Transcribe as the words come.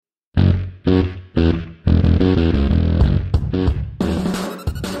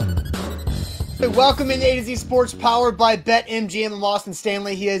Welcome into A to Z Sports, powered by BetMGM and Austin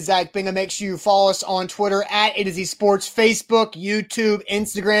Stanley. He is Zach Bingham. Make sure you follow us on Twitter at A to Z Sports, Facebook, YouTube,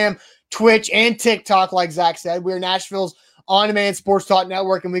 Instagram, Twitch, and TikTok. Like Zach said, we're Nashville's on-demand sports talk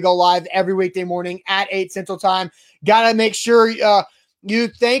network, and we go live every weekday morning at 8 Central Time. Got to make sure you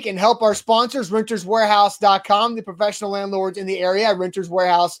thank and help our sponsors, renterswarehouse.com, the professional landlords in the area at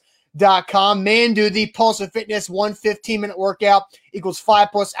renterswarehouse.com. Mandu, the Pulse of Fitness, 1 15-minute workout equals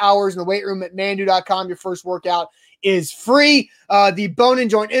 5+ hours in the weight room at mandu.com. Your first workout is free. The Bone and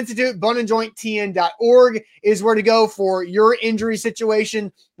Joint Institute, boneandjointtn.org is where to go for your injury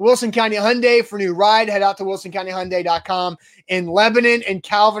situation. Wilson County Hyundai for new ride. Head out to wilsoncountyhyundai.com. In Lebanon and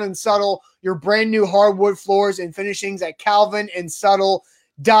Calvin and Subtle, your brand new hardwood floors and finishings at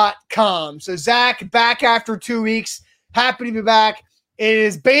calvinandsubtle.com. So Zach, back after 2 weeks. Happy to be back. It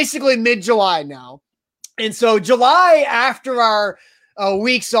is basically mid-July now. And so July, after our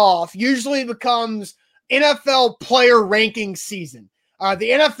weeks off, usually becomes NFL player ranking season.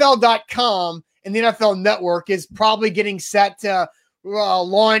 The NFL.com and the NFL Network is probably getting set to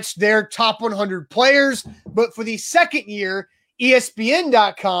launch their top 100 players. But for the second year,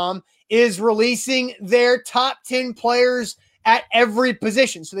 ESPN.com is releasing their top 10 players at every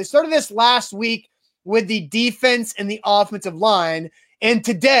position. So they started this last week with the defense and the offensive line. And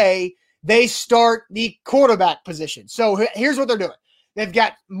today they start the quarterback position. So here's what they're doing. They've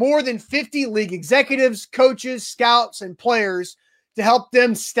got more than 50 league executives, coaches, scouts, and players to help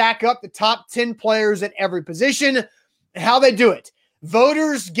them stack up the top 10 players at every position. And how they do it.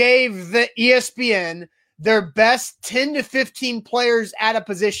 Voters gave the ESPN their best 10 to 15 players at a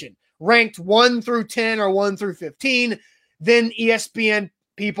position, ranked 1 through 10 or 1 through 15. Then ESPN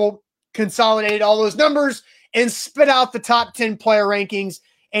people consolidated all those numbers and spit out the top 10 player rankings.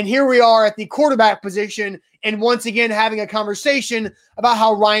 And here we are at the quarterback position, and once again having a conversation about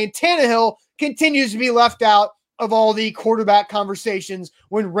how Ryan Tannehill continues to be left out of all the quarterback conversations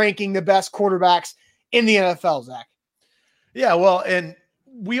when ranking the best quarterbacks in the NFL, Zach. Yeah, well, and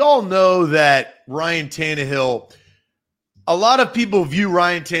we all know that Ryan Tannehill, a lot of people view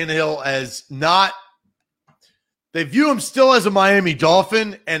Ryan Tannehill as not – they view him still as a Miami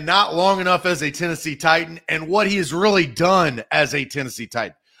Dolphin and not long enough as a Tennessee Titan, and what he has really done as a Tennessee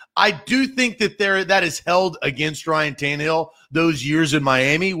Titan. I do think that that is held against Ryan Tannehill those years in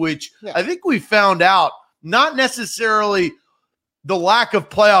Miami, which I think we found out not necessarily the lack of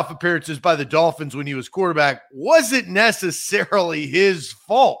playoff appearances by the Dolphins when he was quarterback wasn't necessarily his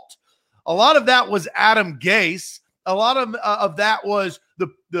fault. A lot of that was Adam Gase. A lot of that was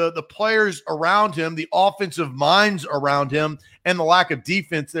the players around him, the offensive minds around him, and the lack of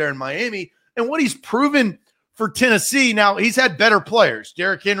defense there in Miami. And what he's proven for Tennessee, now he's had better players.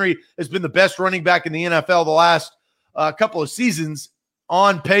 Derrick Henry has been the best running back in the NFL the last couple of seasons,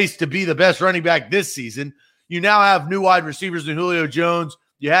 on pace to be the best running back this season. You now have new wide receivers in Julio Jones.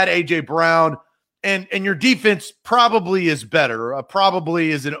 You had A.J. Brown. And your defense probably is better. Probably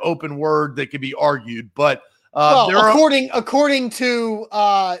is an open word that could be argued, but according to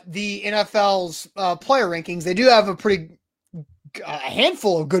the NFL's player rankings, they do have a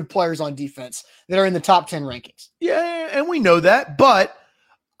handful of good players on defense that are in the top 10 rankings. Yeah, and we know that, but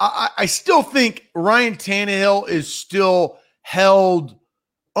I still think Ryan Tannehill is still held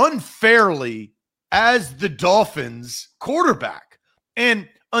unfairly as the Dolphins quarterback. And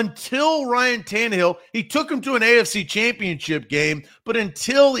until Ryan Tannehill, he took him to an AFC championship game, but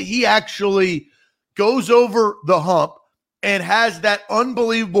until he actually goes over the hump and has that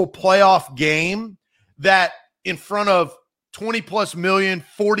unbelievable playoff game that in front of 20+ million,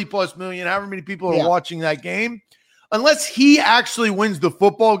 40+ million, however many people are watching that game, unless he actually wins the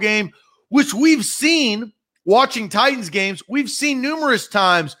football game, which we've seen watching Titans games, we've seen numerous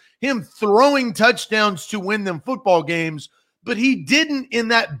times him throwing touchdowns to win them football games, but he didn't in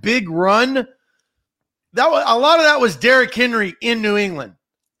that big run. A lot of that was Derrick Henry in New England.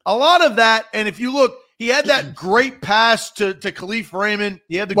 A lot of that, and if you look, he had that great pass to Khalif Raymond.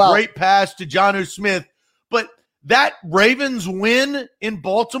 He had the great pass to Jonnu Smith. But that Ravens win in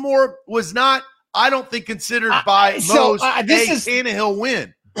Baltimore was not, I don't think, considered by most a Tannehill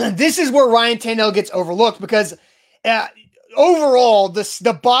win. This is where Ryan Tannehill gets overlooked because overall,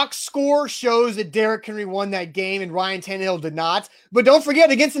 the box score shows that Derrick Henry won that game and Ryan Tannehill did not. But don't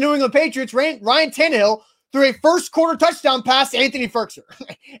forget, against the New England Patriots, Ryan Tannehill threw a first quarter touchdown pass to Anthony Ferguson.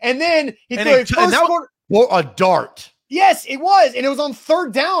 And then he threw a first quarter. Well, a dart. Yes, it was. And it was on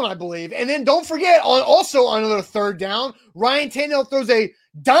third down, I believe. And then don't forget, also on another third down, Ryan Tannehill throws a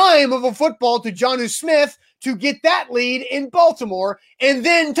dime of a football to Jonnu Smith to get that lead in Baltimore. And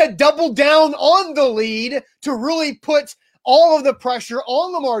then to double down on the lead to really put all of the pressure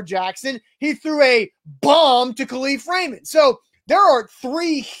on Lamar Jackson. He threw a bomb to Khalif Raymond. So there are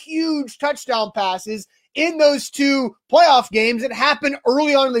 3 huge touchdown passes in those 2 playoff games that happened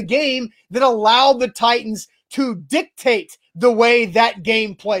early on in the game that allowed the Titans to dictate the way that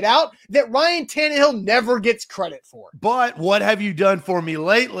game played out that Ryan Tannehill never gets credit for. But what have you done for me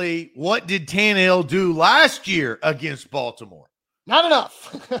lately? What did Tannehill do last year against Baltimore? Not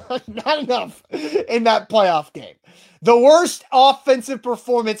enough. Not enough in that playoff game. The worst offensive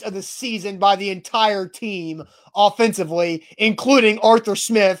performance of the season by the entire team offensively, including Arthur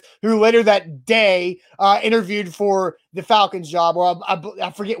Smith, who later that day interviewed for the Falcons job, or I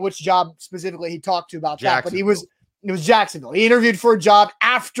forget which job specifically he talked to about that, but it was Jacksonville. He interviewed for a job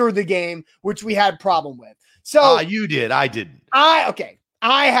after the game, which we had problem with. So you did. I didn't. I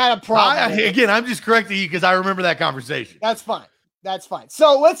had a problem. Again, I'm just correcting you because I remember that conversation. That's fine.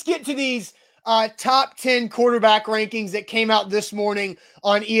 So let's get to these top 10 quarterback rankings that came out this morning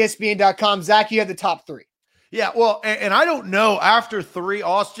on ESPN.com. Zach, you had the top 3. Yeah, well, and I don't know after 3,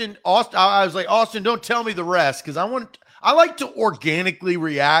 Austin, I was like, Austin, don't tell me the rest because I like to organically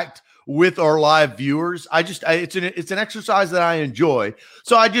react with our live viewers. It's an exercise that I enjoy.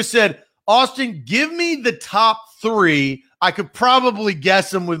 So I just said, Austin, give me the top 3. I could probably guess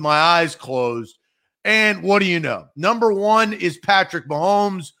them with my eyes closed. And what do you know? Number 1 is Patrick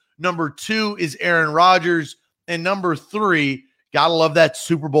Mahomes. Number 2 is Aaron Rodgers. And number 3, gotta love that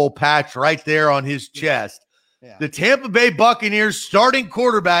Super Bowl patch right there on his chest. Yeah. The Tampa Bay Buccaneers starting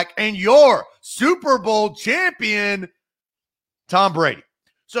quarterback and your Super Bowl champion, Tom Brady.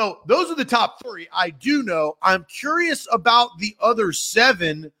 So those are the top 3. I do know. I'm curious about the other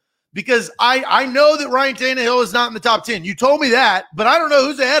 7 because I know that Ryan Tannehill is not in the top 10. You told me that, but I don't know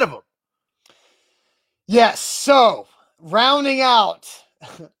who's ahead of him. Yes. So rounding out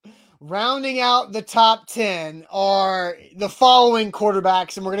the top 10 are the following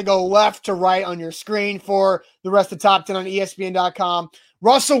quarterbacks, and we're going to go left to right on your screen for the rest of the top 10 on ESPN.com.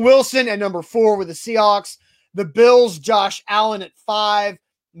 Russell Wilson at number 4 with the Seahawks. The Bills, Josh Allen at 5.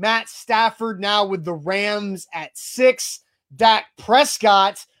 Matt Stafford now with the Rams at 6. Dak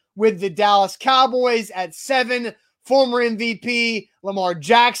Prescott with the Dallas Cowboys at 7. Former MVP Lamar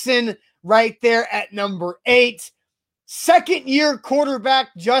Jackson right there at number 8. Second-year quarterback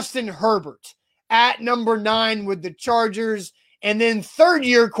Justin Herbert at number 9 with the Chargers. And then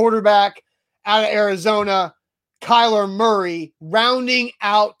third-year quarterback out of Arizona, Kyler Murray, rounding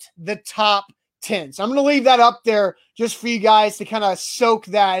out the top 10. So I'm going to leave that up there just for you guys to kind of soak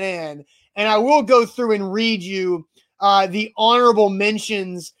that in. And I will go through and read you the honorable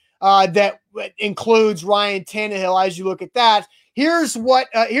mentions that includes Ryan Tannehill as you look at that. Here's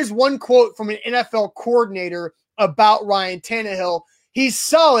one quote from an NFL coordinator about Ryan Tannehill. He's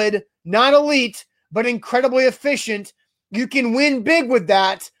solid, not elite, but incredibly efficient. You can win big with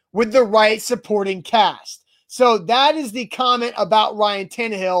that with the right supporting cast. So that is the comment about Ryan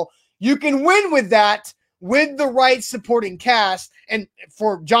Tannehill. You can win with that with the right supporting cast. And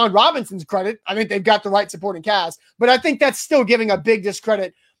for John Robinson's credit, I think they've got the right supporting cast. But I think that's still giving a big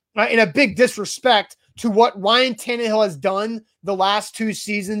discredit and a big disrespect to what Ryan Tannehill has done the last 2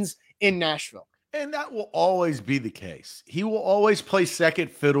 seasons in Nashville. And that will always be the case. He will always play second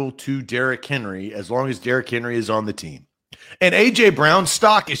fiddle to Derrick Henry as long as Derrick Henry is on the team. And A.J. Brown's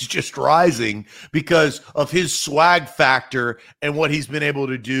stock is just rising because of his swag factor and what he's been able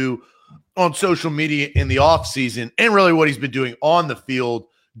to do on social media in the offseason and really what he's been doing on the field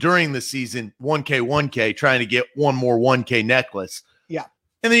during the season, 1K, trying to get one more 1K necklace. Yeah.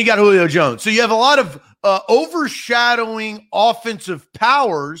 And then you got Julio Jones. So you have a lot of overshadowing offensive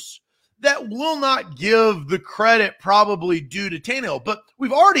powers that will not give the credit probably due to Tannehill. But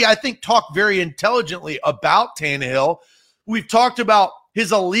we've already, I think, talked very intelligently about Tannehill. We've talked about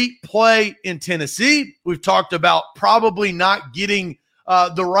his elite play in Tennessee. We've talked about probably not getting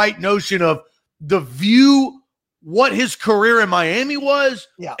the right notion of the view, what his career in Miami was.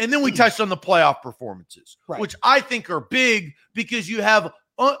 Yeah. And then we touched on the playoff performances, which I think are big because you have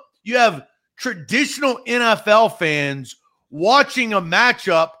traditional NFL fans watching a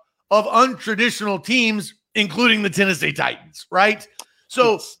matchup of untraditional teams, including the Tennessee Titans, right?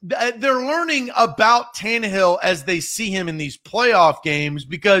 So they're learning about Tannehill as they see him in these playoff games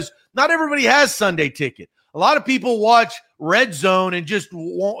because not everybody has Sunday ticket. A lot of people watch Red Zone and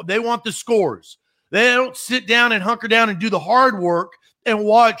they want the scores. They don't sit down and hunker down and do the hard work and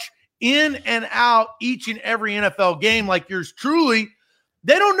watch in and out each and every NFL game like yours truly.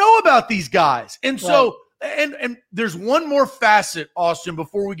 They don't know about these guys. And so and there's one more facet, Austin,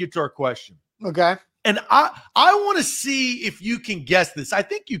 before we get to our question. Okay. And I want to see if you can guess this. I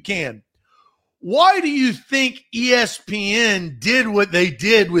think you can. why do you think ESPN did what they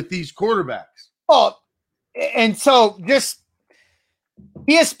did with these quarterbacks? Oh, and so just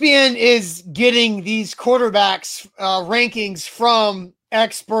ESPN is getting these quarterbacks rankings from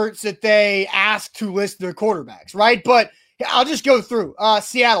experts that they ask to list their quarterbacks, right? But I'll just go through.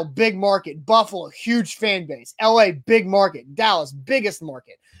 Seattle, big market. Buffalo, huge fan base. LA, big market. Dallas, biggest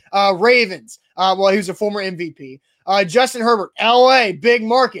market. Ravens, well, he was a former MVP. Justin Herbert, LA, big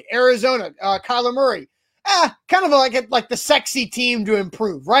market. Arizona, Kyler Murray, kind of like the sexy team to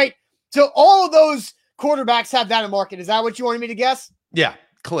improve, right? So all of those quarterbacks have that in market. Is that what you wanted me to guess? Yeah,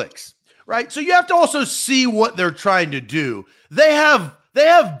 clicks, right? So you have to also see what they're trying to do. They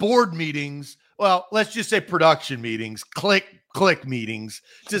have board meetings. Well, let's just say production meetings, click meetings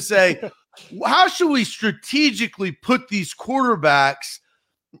to say, how should we strategically put these quarterbacks?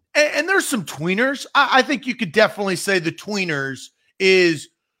 And there's some tweeners. I think you could definitely say the tweeners is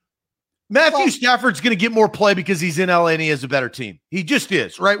Matthew Stafford's going to get more play because he's in LA and he has a better team. He just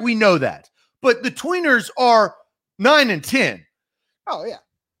is, right? We know that. But the tweeners are 9 and 10. Oh, yeah.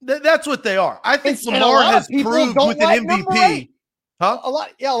 That's what they are. I think Lamar has proved with an MVP. Huh? A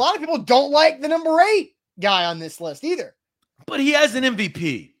lot of people don't like the number 8 guy on this list either. But he has an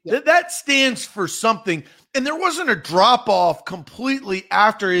MVP. Yeah. That stands for something. And there wasn't a drop-off completely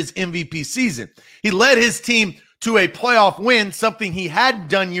after his MVP season. He led his team to a playoff win, something he hadn't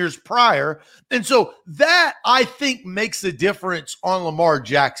done years prior. And so that, I think, makes a difference on Lamar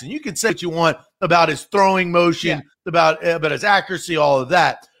Jackson. You can say what you want about his throwing motion, about his accuracy, all of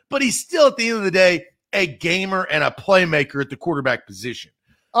that. But he's still, at the end of the day, a gamer and a playmaker at the quarterback position.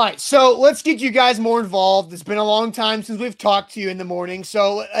 All right, so let's get you guys more involved. It's been a long time since we've talked to you in the morning.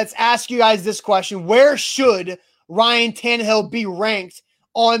 So let's ask you guys this question. Where should Ryan Tannehill be ranked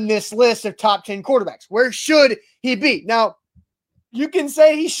on this list of top 10 quarterbacks? Where should he be? Now, you can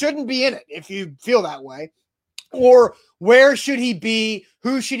say he shouldn't be in it if you feel that way. Or where should he be?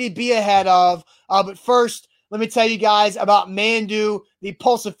 Who should he be ahead of? But first, let me tell you guys about Mandu, the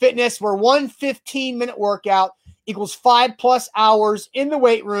Pulse of Fitness, where one 15-minute workout equals 5+ hours in the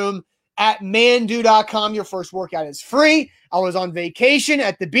weight room at mandu.com. Your first workout is free. I was on vacation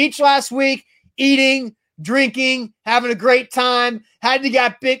at the beach last week, eating, drinking, having a great time. Had to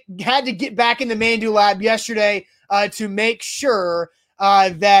get back in the Mandu lab yesterday to make sure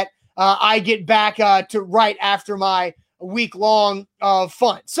that I get back to right after my week-long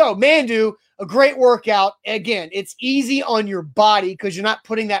fun. So Mandu, a great workout. Again, it's easy on your body because you're not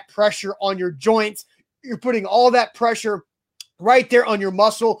putting that pressure on your joints. You're putting all that pressure right there on your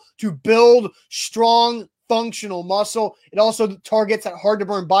muscle to build strong, functional muscle. It also targets that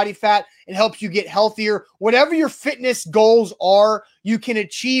hard-to-burn body fat and helps you get healthier. Whatever your fitness goals are, you can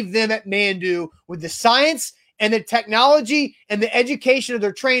achieve them at Mandu with the science and the technology and the education of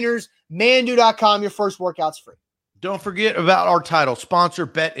their trainers. Mandu.com, your first workout's free. Don't forget about our title sponsor,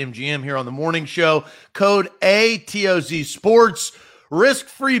 BetMGM, here on the morning show. Code ATOZ Sports.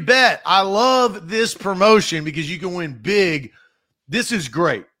 Risk-free bet. I love this promotion because you can win big. This is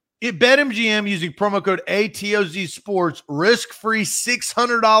great. At BetMGM, using promo code ATOZ Sports, risk-free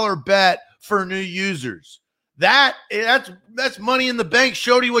 $600 bet for new users. That's money in the bank.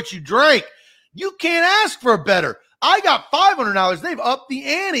 Showed you what you drank. You can't ask for a better. I got $500. They've upped the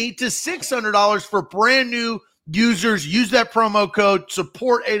ante to $600 for brand new users. Use that promo code.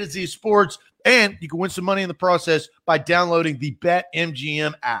 Support A to Z Sports. And you can win some money in the process by downloading the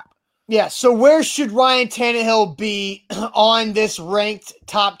BetMGM app. Yeah, so where should Ryan Tannehill be on this ranked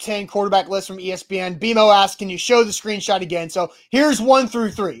top 10 quarterback list from ESPN? BMO asked, can you show the screenshot again? So here's 1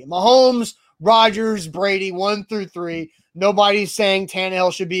 through 3. Mahomes, Rodgers, Brady, 1 through 3. Nobody's saying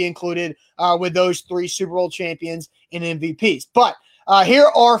Tannehill should be included with those 3 Super Bowl champions and MVPs. But here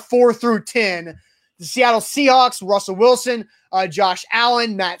are 4 through 10. The Seattle Seahawks, Russell Wilson, Josh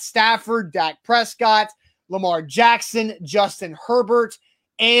Allen, Matt Stafford, Dak Prescott, Lamar Jackson, Justin Herbert,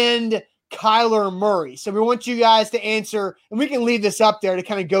 and Kyler Murray. So we want you guys to answer, and we can leave this up there to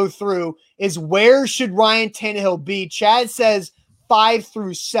kind of go through, is where should Ryan Tannehill be? Chad says 5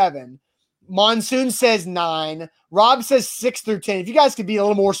 through 7. Monsoon says 9. Rob says 6 through 10. If you guys could be a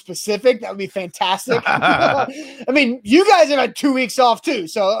little more specific, that would be fantastic. I mean, you guys have had 2 weeks off too,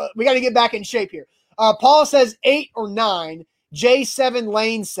 so we got to get back in shape here. Paul says 8 or 9. J7,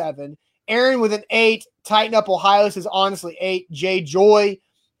 Lane 7. Aaron with an 8. Tighten Up Ohio says honestly 8. Jay Joy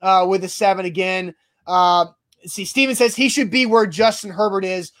with a 7 again. Steven says he should be where Justin Herbert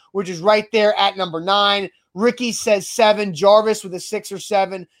is, which is right there at number 9. Ricky says 7. Jarvis with a 6 or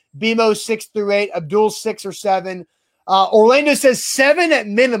 7. BMO 6 through 8. Abdul 6 or 7. Orlando says 7 at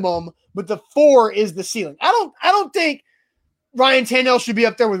minimum, but the 4 is the ceiling. I don't think Ryan Tannehill should be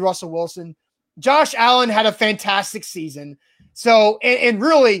up there with Russell Wilson. Josh Allen had a fantastic season. So, and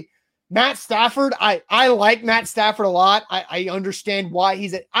really, Matt Stafford, I like Matt Stafford a lot. I understand why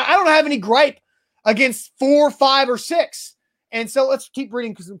I don't have any gripe against 4, 5, or 6. And so let's keep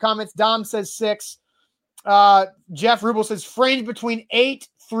reading some comments. Dom says 6. Jeff Rubel says framed between 8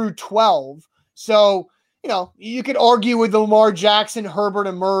 through 12. So, you could argue with Lamar Jackson, Herbert,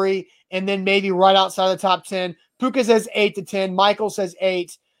 and Murray, and then maybe right outside the top 10. Puka says 8 to 10. Michael says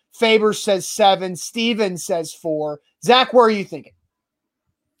 8. Faber says 7. Steven says 4. Zach, where are you thinking?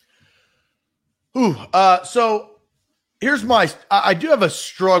 So here's I do have a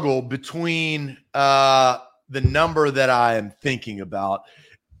struggle between the number that I am thinking about.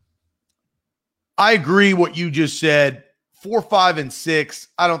 I agree what you just said. 4, 5, and 6.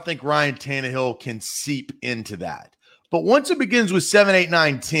 I don't think Ryan Tannehill can seep into that. But once it begins with 7, 8,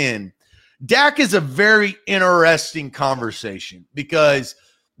 9, 10, Dak is a very interesting conversation because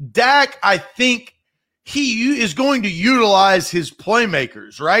Dak, I think he is going to utilize his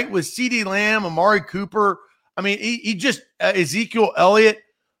playmakers, right? With CeeDee Lamb, Amari Cooper. I mean, he just Ezekiel Elliott.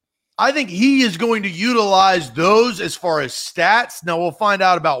 I think he is going to utilize those as far as stats. Now we'll find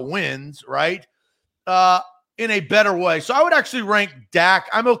out about wins, right? In a better way. So I would actually rank Dak.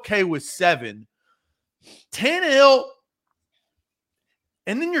 I'm okay with 7. Tannehill,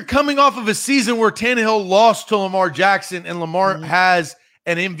 and then you're coming off of a season where Tannehill lost to Lamar Jackson and Lamar has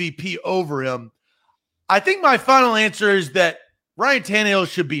an MVP over him. I think my final answer is that Ryan Tannehill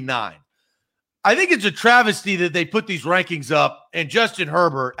should be 9. I think it's a travesty that they put these rankings up and Justin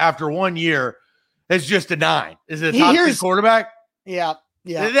Herbert, after 1 year, is just a 9. Is it a top 10 quarterback? Yeah.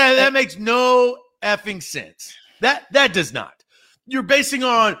 That makes no effing sense. That does not. You're basing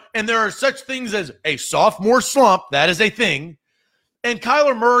on, and there are such things as a sophomore slump. That is a thing. And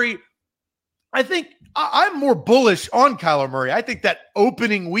Kyler Murray, I think I'm more bullish on Kyler Murray. I think that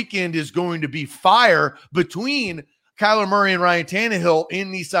opening weekend is going to be fire between Kyler Murray and Ryan Tannehill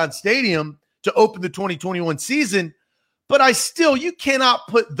in Nissan Stadium to open the 2021 season. But you cannot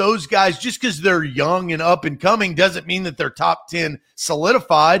put those guys, just because they're young and up and coming doesn't mean that they're top 10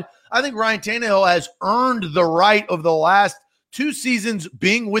 solidified. I think Ryan Tannehill has earned the right of the last 2 seasons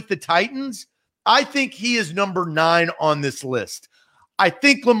being with the Titans. I think he is number 9 on this list. I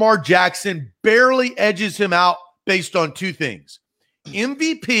think Lamar Jackson barely edges him out based on 2 things.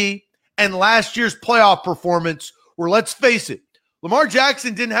 MVP and last year's playoff performance, where, let's face it, Lamar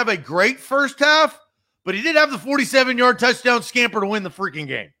Jackson didn't have a great first half, but he did have the 47-yard touchdown scamper to win the freaking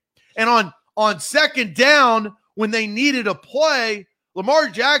game. And on second down, when they needed a play, Lamar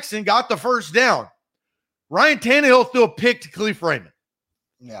Jackson got the first down. Ryan Tannehill threw a pick to Khalif Raymond.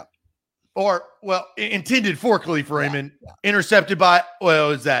 Yeah. Or, intended for Khalif Raymond, intercepted by,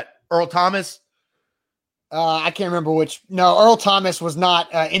 is that Earl Thomas? I can't remember which. No, Earl Thomas was not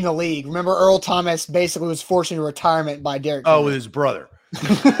in the league. Remember, Earl Thomas basically was forced into retirement by Derek Henry. With his brother.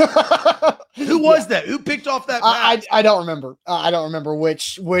 Who was that? Who picked off that pass? I don't remember. I don't remember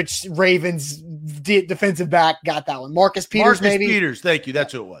which Ravens defensive back got that one. Marcus Peters, maybe? Marcus Peters, thank you.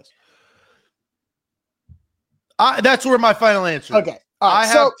 That's who it was. That's where my final answer is. Okay. I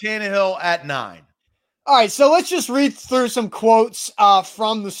have Tannehill at 9. All right, so let's just read through some quotes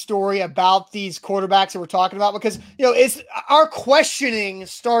from the story about these quarterbacks that we're talking about, because it's our questioning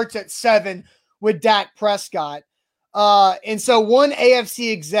starts at 7 with Dak Prescott. And so one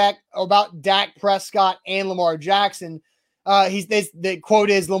AFC exec about Dak Prescott and Lamar Jackson, the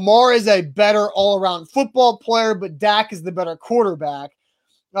quote is, Lamar is a better all-around football player, but Dak is the better quarterback.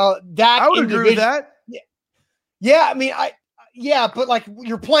 Dak, I would agree with that. Yeah, I mean, but like,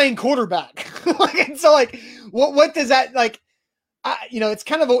 you're playing quarterback. And so like, what does that like? It's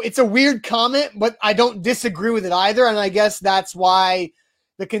kind of it's a weird comment, but I don't disagree with it either. And I guess that's why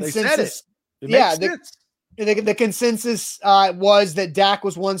the consensus, the consensus was that Dak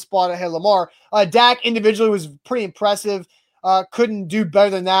was one spot ahead of Lamar. Dak individually was pretty impressive. Couldn't do better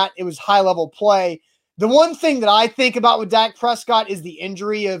than that. It was high level play. The one thing that I think about with Dak Prescott is the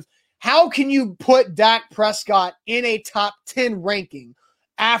injury of, how can you put Dak Prescott in a top 10 ranking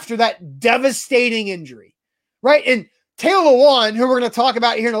after that devastating injury, right? And Taylor Lewan, who we're going to talk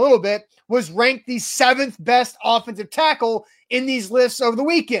about here in a little bit, was ranked the 7th best offensive tackle in these lists over the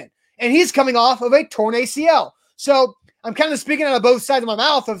weekend. And he's coming off of a torn ACL. So I'm kind of speaking out of both sides of my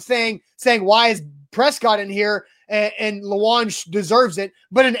mouth of saying why is Prescott in here, and Lewan deserves it.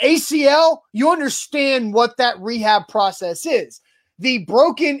 But an ACL, you understand what that rehab process is. The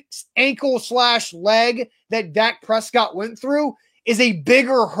broken ankle/leg that Dak Prescott went through is a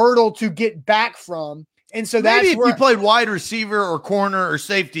bigger hurdle to get back from And so maybe that's if where you played wide receiver or corner or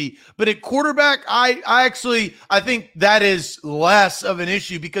safety, but at quarterback, I think that is less of an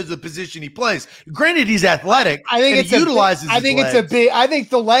issue because of the position he plays. Granted, he's athletic. I think he utilizes. I think it's a big. I think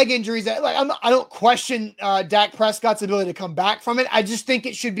the leg injuries. I don't question Dak Prescott's ability to come back from it. I just think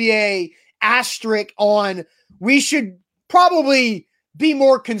it should be a asterisk on. We should probably be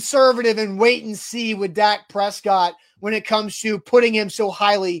more conservative and wait and see with Dak Prescott when it comes to putting him so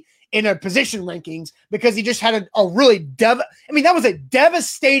highly in a position rankings, because he just had a really that was a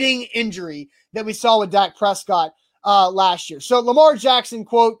devastating injury that we saw with Dak Prescott last year. So Lamar Jackson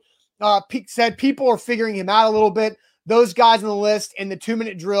quote said people are figuring him out a little bit. Those guys on the list in the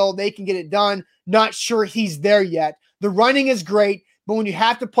 2-minute drill, they can get it done. Not sure he's there yet. The running is great, but when you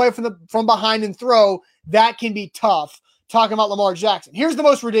have to play from behind and throw, that can be tough. Talking about Lamar Jackson. Here's the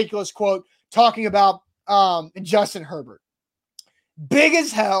most ridiculous quote talking about Justin Herbert. Big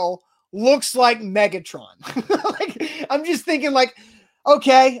as hell, looks like Megatron. I'm just thinking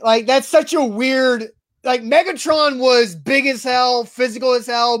okay, that's such a weird, Megatron was big as hell, physical as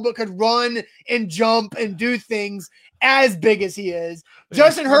hell, but could run and jump and do things as big as he is.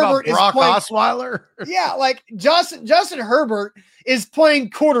 Justin Herbert is Brock playing Osweiler. Yeah, Justin Herbert is playing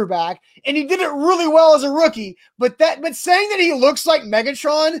quarterback, and he did it really well as a rookie. But saying that he looks like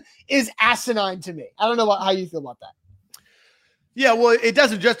Megatron is asinine to me. I don't know how you feel about that. Yeah, well, it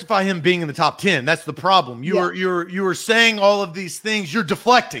doesn't justify him being in the top 10. That's the problem. You were saying all of these things. You're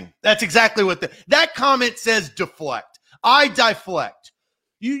deflecting. That's exactly what that comment says. Deflect. I deflect.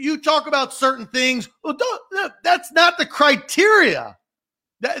 You talk about certain things. Well, that's not the criteria.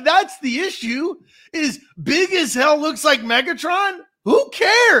 That's the issue. Is big as hell looks like Megatron? Who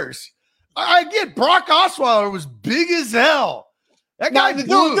cares? I get Brock Osweiler was big as hell. That guy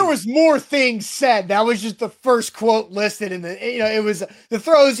there was more things said. That was just the first quote listed in it was the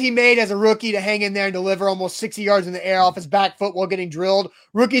throws he made as a rookie to hang in there and deliver almost 60 yards in the air off his back foot while getting drilled.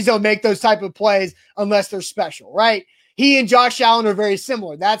 Rookies don't make those type of plays unless they're special, right? He and Josh Allen are very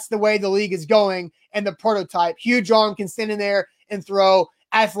similar. That's the way the league is going and the prototype. Huge arm, can stand in there and throw,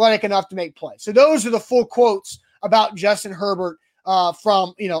 athletic enough to make plays. So those are the full quotes about Justin Herbert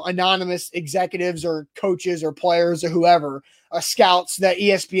from anonymous executives or coaches or players or whoever, scouts that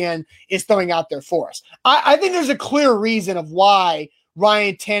ESPN is throwing out there for us. I think there's a clear reason of why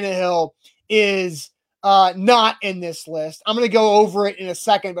Ryan Tannehill is not in this list. I'm going to go over it in a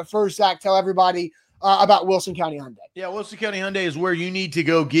second, but first, Zach, tell everybody about Wilson County Hyundai. Yeah, Wilson County Hyundai is where you need to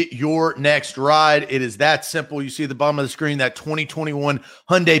go get your next ride. It is that simple. You see at the bottom of the screen, that 2021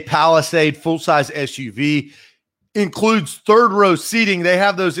 Hyundai Palisade full-size SUV. Includes third row seating. They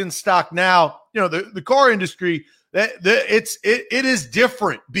have those in stock now. The car industry, it is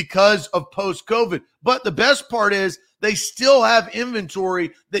different because of post-COVID. But the best part is they still have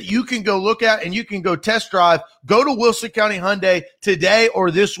inventory that you can go look at and you can go test drive. Go to Wilson County Hyundai today or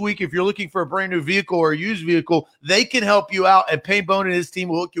this week if you're looking for a brand new vehicle or a used vehicle. They can help you out, and Payne Bone and his team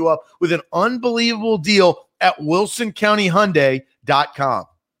will hook you up with an unbelievable deal at WilsonCountyHyundai.com.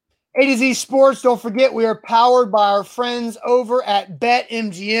 A to Z Sports, don't forget we are powered by our friends over at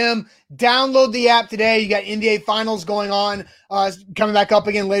BetMGM. Download the app today. You got NBA Finals going on, coming back up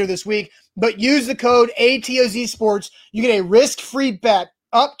again later this week. But use the code ATOZ Sports. You get a risk-free bet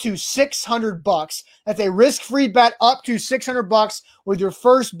up to $600. That's a risk-free bet up to $600 with your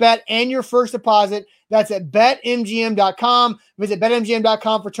first bet and your first deposit. That's at betmgm.com. Visit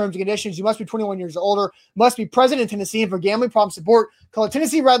betmgm.com for terms and conditions. You must be 21 years or older, must be present in Tennessee, and for gambling problem support, call the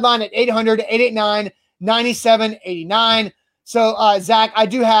Tennessee Red Line at 800-889-9789. So, Zach, I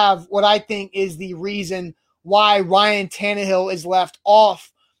do have what I think is the reason why Ryan Tannehill is left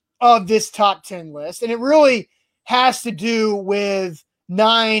off of this top 10 list. And it really has to do with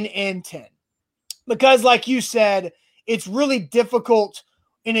 9 and 10. Because like you said, it's really difficult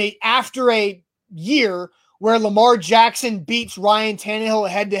after a year where Lamar Jackson beats Ryan Tannehill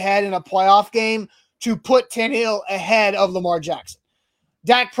head-to-head in a playoff game to put Tannehill ahead of Lamar Jackson.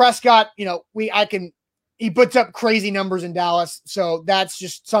 Dak Prescott, he puts up crazy numbers in Dallas, so that's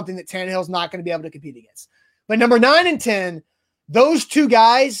just something that Tannehill's not going to be able to compete against. But number 9 and 10, those two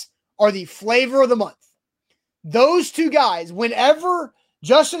guys are the flavor of the month. Those two guys, whenever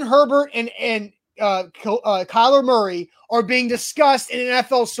Justin Herbert and Kyler Murray are being discussed in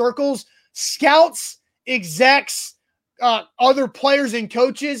NFL circles, scouts, execs, other players and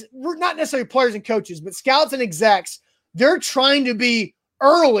coaches, not necessarily players and coaches, but scouts and execs, they're trying to be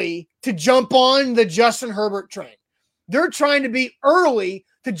early to jump on the Justin Herbert train. They're trying to be early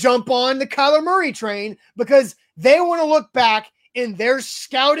to jump on the Kyler Murray train because they want to look back in their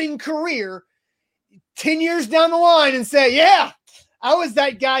scouting career 10 years down the line and say, yeah, I was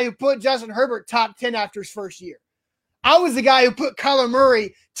that guy who put Justin Herbert top 10 after his first year. I was the guy who put Kyler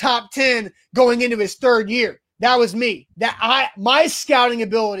Murray top 10 going into his third year. That was me. My scouting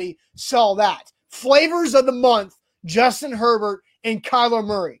ability saw that. Flavors of the month, Justin Herbert and Kyler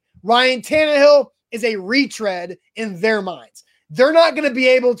Murray. Ryan Tannehill is a retread in their minds. They're not going to be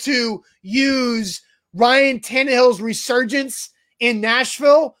able to use Ryan Tannehill's resurgence in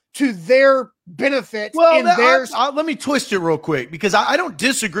Nashville to their benefit. Well, let me twist it real quick because I don't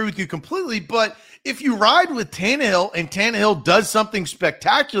disagree with you completely, but if you ride with Tannehill and Tannehill does something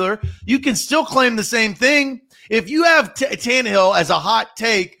spectacular, you can still claim the same thing. If you have Tannehill as a hot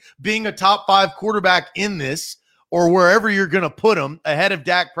take being a top 5 quarterback in this or wherever you're going to put him ahead of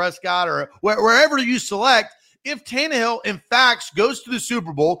Dak Prescott or wherever you select, if Tannehill, in fact, goes to the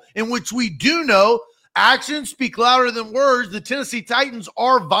Super Bowl, in which we do know actions speak louder than words, the Tennessee Titans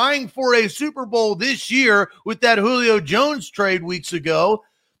are vying for a Super Bowl this year with that Julio Jones trade weeks ago,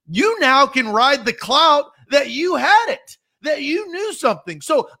 you now can ride the clout that you had it, that you knew something.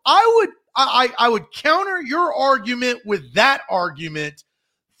 So I would counter your argument with that argument.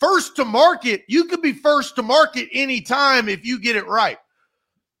 First to market, you could be first to market anytime if you get it right.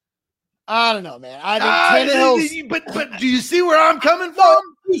 I don't know, man. I think Tannehill's... But do you see where I'm coming from?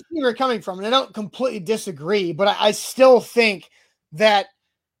 I see where you're coming from, and I don't completely disagree, but I still think that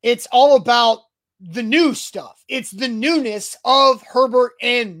it's all about the new stuff. It's the newness of Herbert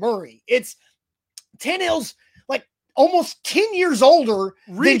and Murray. It's Tannehill's like almost 10 years older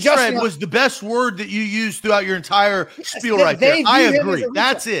than Justin. Retread was the best word that you used throughout your entire spiel right there. I agree.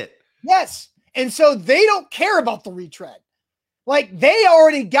 That's it. Yes. And so they don't care about the retread. Like, they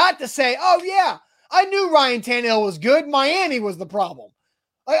already got to say, oh, yeah, I knew Ryan Tannehill was good. Miami was the problem.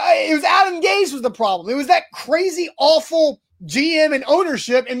 It was Adam Gase was the problem. It was that crazy, awful GM and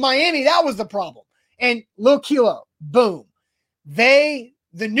ownership in Miami. That was the problem. And Lil Kilo, boom. The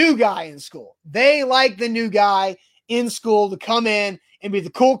new guy in school. They like the new guy in school to come in and be the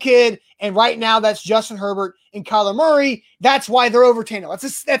cool kid. And right now, that's Justin Herbert and Kyler Murray. That's why they're over Tannehill.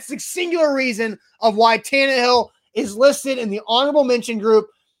 That's the singular reason of why Tannehill is listed in the honorable mention group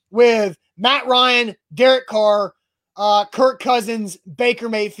with Matt Ryan, Derek Carr, Kirk Cousins, Baker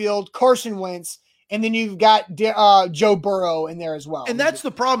Mayfield, Carson Wentz, and then you've got Joe Burrow in there as well. And that's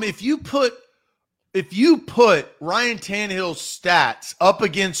the problem. If you put Ryan Tannehill's stats up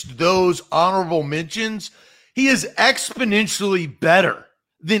against those honorable mentions, he is exponentially better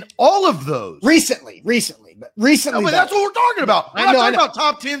than all of those. Recently. No, but that's what we're talking about. We're not talking about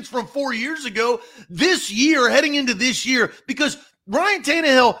top 10s from 4 years ago. This year, heading into this year, because Ryan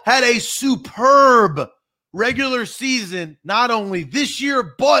Tannehill had a superb regular season, not only this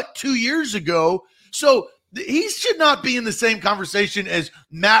year, but 2 years ago. So he should not be in the same conversation as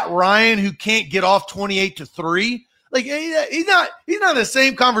Matt Ryan, who can't get off 28-3. Like, he's not in the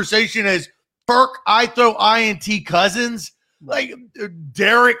same conversation as Burke, I throw INT Cousins, like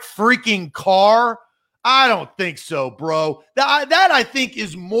Derek freaking Carr. I don't think so, bro. That I think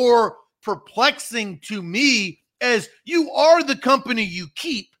is more perplexing to me, as you are the company you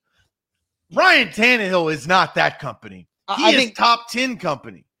keep. Ryan Tannehill is not that company. He is top 10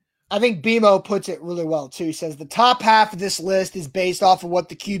 company. I think BMO puts it really well, too. He says the top half of this list is based off of what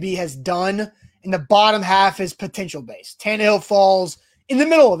the QB has done, and the bottom half is potential based. Tannehill falls in the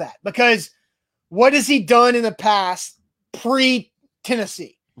middle of that because what has he done in the past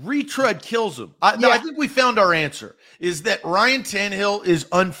pre-Tennessee? Retread kills him. I think we found our answer, is that Ryan Tannehill is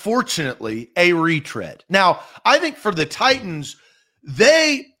unfortunately a retread. Now, I think for the Titans,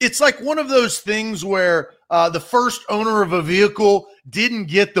 it's like one of those things where the first owner of a vehicle didn't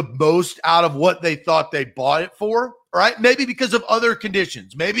get the most out of what they thought they bought it for, right? Maybe because of other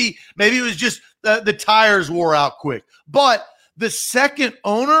conditions. Maybe it was just the tires wore out quick. But the second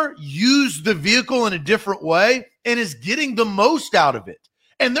owner used the vehicle in a different way and is getting the most out of it.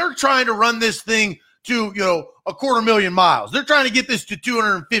 And they're trying to run this thing to, 250,000 miles. They're trying to get this to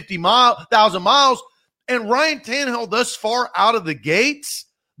 250,000 miles. And Ryan Tannehill thus far out of the gates,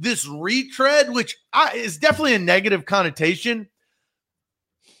 this retread, which is definitely a negative connotation.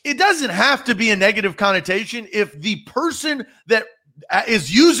 It doesn't have to be a negative connotation if the person that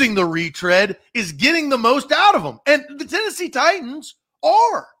is using the retread is getting the most out of them. And the Tennessee Titans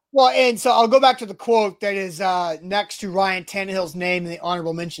are. Well, and so I'll go back to the quote that is next to Ryan Tannehill's name in the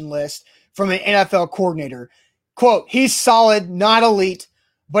honorable mention list from an NFL coordinator. Quote, he's solid, not elite,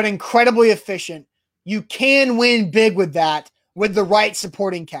 but incredibly efficient. You can win big with that with the right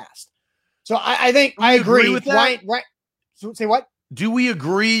supporting cast. So I think I agree with that. Right. So say what? Do we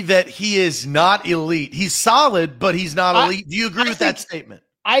agree that he is not elite? He's solid, but he's not elite. Do you agree with that statement?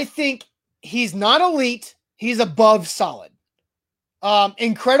 I think he's not elite. He's above solid.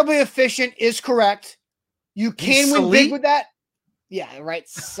 Incredibly efficient is correct. You can win big with that. Yeah, right.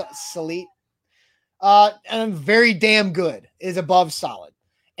 Solid. And very damn good is above solid.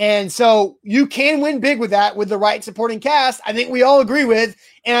 And so you can win big with that with the right supporting cast. I think we all agree with,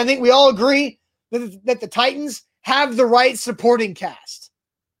 and I think we all agree that the Titans have the right supporting cast.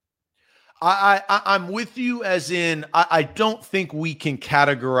 I'm with you, as in I don't think we can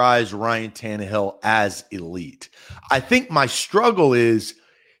categorize Ryan Tannehill as elite. I think my struggle is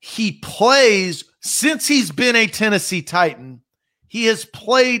he plays, since he's been a Tennessee Titan, he has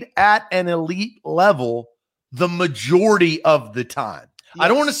played at an elite level the majority of the time. Yes. I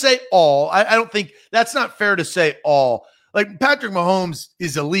don't want to say all. I don't think that's not fair to say all. Like Patrick Mahomes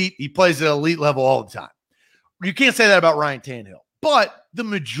is elite. He plays at elite level all the time. You can't say that about Ryan Tannehill. But the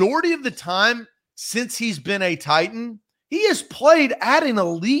majority of the time since he's been a Titan, he has played at an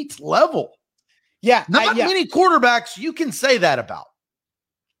elite level. Yeah. Not many quarterbacks you can say that about.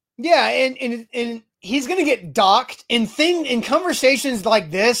 Yeah, and he's going to get docked. In conversations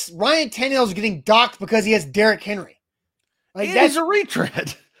like this, Ryan Tannehill is getting docked because he has Derrick Henry. Like that's a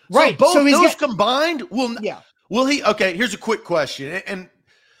retread. Right. So both those combined will he? Okay, here's a quick question. And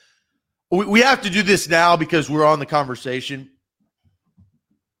we have to do this now because we're on the conversation.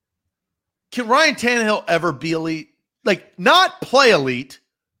 Can Ryan Tannehill ever be elite? Like, not play elite,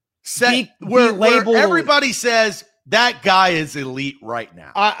 where everybody says that guy is elite right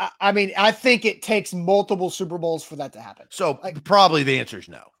now. I mean, I think it takes multiple Super Bowls for that to happen. So probably the answer is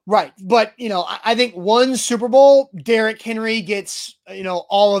no. Right. But, I think one Super Bowl, Derrick Henry gets,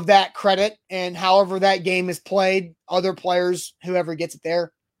 all of that credit, and however that game is played, other players, whoever gets it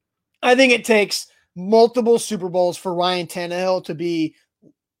there. I think it takes multiple Super Bowls for Ryan Tannehill to be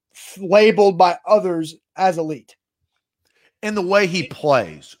labeled by others as elite. And the way he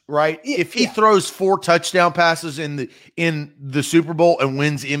plays, right? If he throws 4 touchdown passes in the Super Bowl and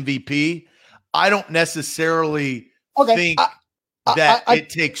wins MVP, I don't necessarily think that it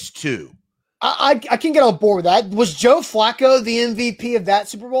takes 2. I can get on board with that. Was Joe Flacco the MVP of that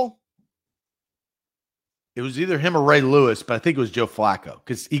Super Bowl? It was either him or Ray Lewis, but I think it was Joe Flacco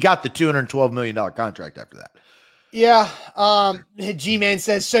because he got the $212 million contract after that. Yeah. G-Man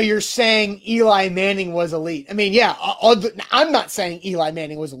says, so you're saying Eli Manning was elite. I mean, yeah, I'm not saying Eli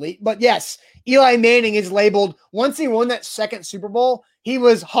Manning was elite, but yes, Eli Manning is labeled, once he won that second Super Bowl, he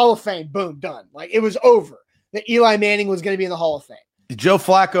was Hall of Fame. Boom, done. Like, it was over that Eli Manning was going to be in the Hall of Fame. Joe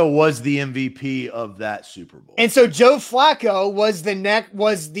Flacco was the MVP of that Super Bowl. And so Joe Flacco was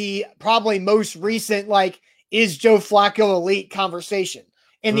the probably most recent, is Joe Flacco elite conversation?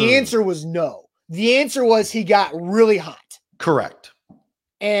 And the answer was no. The answer was he got really hot. Correct.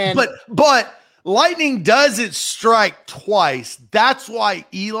 And but lightning doesn't strike twice. That's why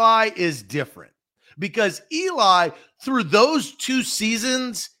Eli is different. Because Eli, through those 2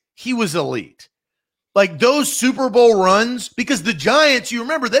 seasons, he was elite. Like those Super Bowl runs, because the Giants, you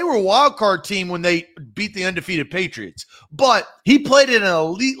remember, they were a wild card team when they beat the undefeated Patriots. But he played at an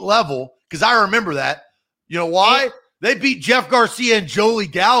elite level, because I remember that. You know why? They beat Jeff Garcia and Jolie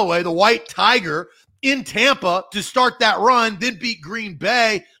Galloway, the White Tiger, in Tampa to start that run, then beat Green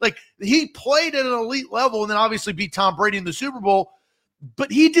Bay. Like, he played at an elite level and then obviously beat Tom Brady in the Super Bowl.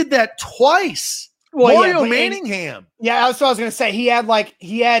 But he did that twice. Mario Manningham. Yeah, that's what I was going to say. He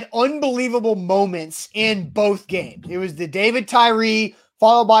had unbelievable moments in both games. It was the David Tyree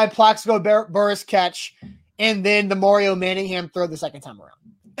followed by Plaxico Burress catch, and then the Mario Manningham throw the second time around.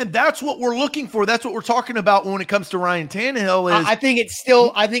 And that's what we're looking for. That's what we're talking about when it comes to Ryan Tannehill. I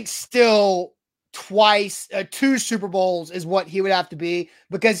think still twice, 2 Super Bowls is what he would have to be,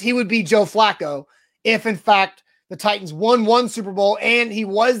 because he would be Joe Flacco if, in fact, the Titans won 1 Super Bowl and he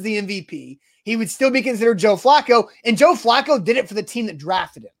was the MVP. He would still be considered Joe Flacco, and Joe Flacco did it for the team that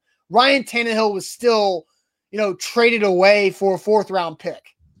drafted him. Ryan Tannehill was still, traded away for a 4th-round pick.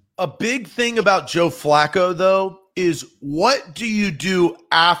 A big thing about Joe Flacco, though, is what do you do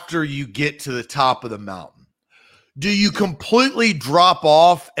after you get to the top of the mountain? Do you completely drop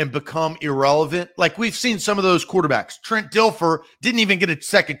off and become irrelevant? Like we've seen some of those quarterbacks. Trent Dilfer didn't even get a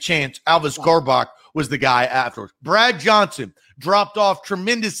second chance. Alvis Garbach was the guy afterwards. Brad Johnson dropped off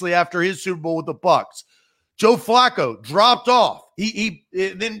tremendously after his Super Bowl with the Bucs. Joe Flacco dropped off. He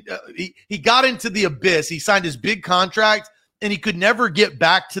got into the abyss. He signed his big contract, and he could never get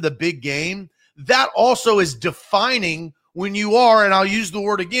back to the big game. That also is defining when you are, and I'll use the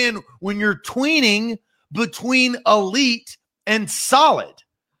word again, when you're tweening between elite and solid.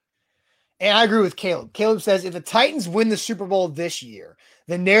 And I agree with Caleb. Caleb says if the Titans win the Super Bowl this year,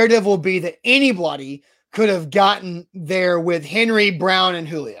 the narrative will be that anybody could have gotten there with Henry, Brown, and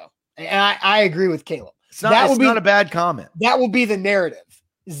Julio. And I agree with Caleb. It's not a bad comment. That will be the narrative.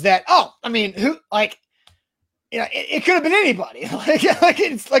 Is that it could have been anybody.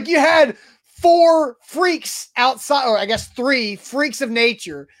 It's like you had 4 freaks outside, or I guess 3 freaks of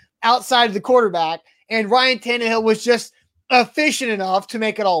nature outside of the quarterback, and Ryan Tannehill was just efficient enough to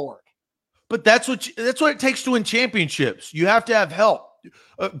make it all work. But that's what it takes to win championships. You have to have help.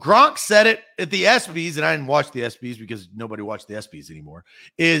 Gronk said it at the ESPYs, and I didn't watch the ESPYs because nobody watched the ESPYs anymore.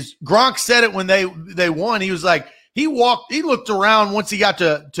 Gronk said it when they won. He was like, he looked around once he got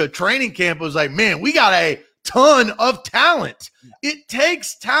to training camp. It was like, man, we got a ton of talent. It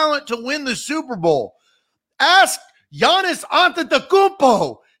takes talent to win the Super Bowl. Ask Giannis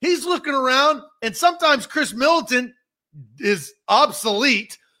Antetokounmpo. He's looking around, and sometimes Chris Middleton is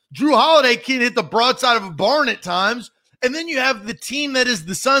obsolete. Drew Holiday can hit the broadside of a barn at times. And then you have the team that is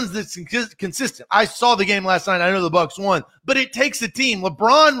the Suns that's consistent. I saw the game last night. I know the Bucks won, but it takes a team.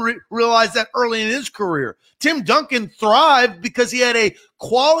 LeBron realized that early in his career. Tim Duncan thrived because he had a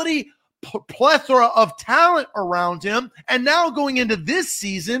quality plethora of talent around him. And now going into this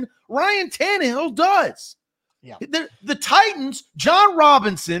season, Ryan Tannehill does. Yeah. The Titans, John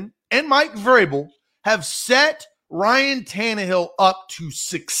Robinson and Mike Vrabel have set Ryan Tannehill up to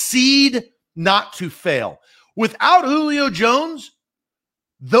succeed, not to fail. Without Julio Jones,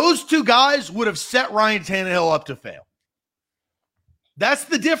 those 2 guys would have set Ryan Tannehill up to fail. That's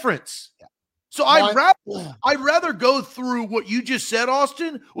the difference. Yeah. So I'd rather go through what you just said,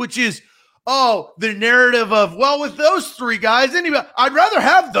 Austin, which is, the narrative of, well, with those 3 guys, I'd rather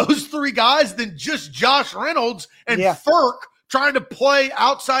have those 3 guys than just Josh Reynolds and Ferk trying to play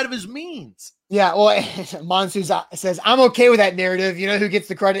outside of his means. Yeah, well, Monsu says, I'm okay with that narrative. You know who gets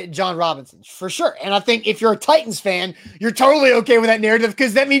the credit? John Robinson, for sure. And I think if you're a Titans fan, you're totally okay with that narrative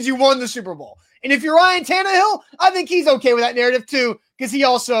because that means you won the Super Bowl. And if you're Ryan Tannehill, I think he's okay with that narrative too because he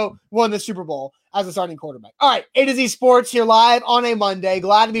also won the Super Bowl as a starting quarterback. All right, A to Z Sports here live on a Monday.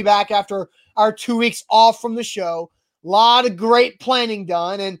 Glad to be back after our 2 weeks off from the show. A lot of great planning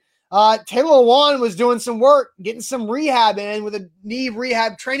done. And Taylor Lewan was doing some work, getting some rehab in with a knee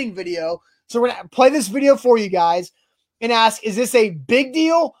rehab training video. So we're going to play this video for you guys and ask, is this a big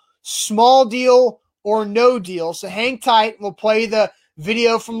deal, small deal, or no deal? So hang tight. We'll play the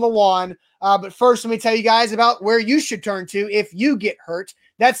video from Lewan. But first, let me tell you guys about where you should turn to if you get hurt.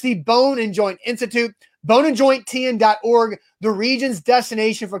 That's the Bone and Joint Institute, boneandjointtn.org, the region's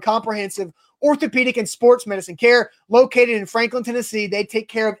destination for comprehensive orthopedic and sports medicine care. Located in Franklin, Tennessee, they take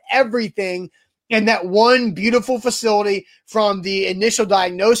care of everything in that one beautiful facility, from the initial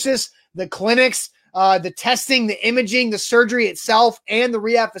diagnosis, the clinics, the testing, the imaging, the surgery itself, and the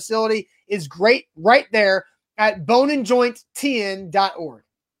rehab facility is great right there at boneandjointtn.org.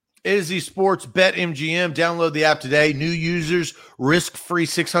 A to Z Sports Bet MGM. Download the app today. New users, risk-free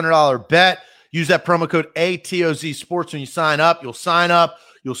 $600 bet. Use that promo code ATOZ Sports when you sign up. You'll sign up.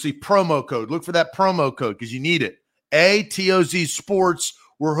 You'll see promo code. Look for that promo code because you need it. ATOZ Sports.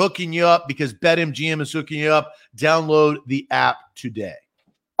 We're hooking you up because BetMGM is hooking you up. Download the app today.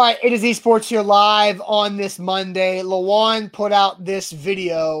 All right, A to Z Sports here live on this Monday. Lewan put out this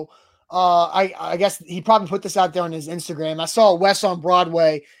video. I guess he probably put this out there on his Instagram. I saw Wes on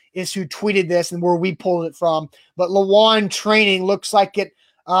Broadway is who tweeted this and where we pulled it from. But Lewan training looks like it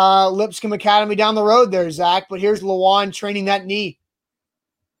Lipscomb Academy down the road there, Zach. But here's Lewan training that knee.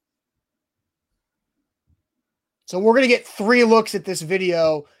 So we're going to get 3 looks at this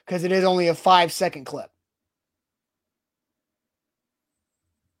video because it is only a 5-second clip.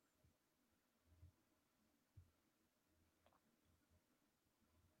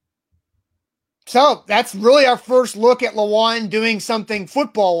 So that's really our first look at Lewan doing something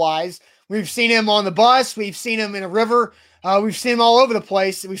football-wise. We've seen him on the bus. We've seen him in a river. We've seen him all over the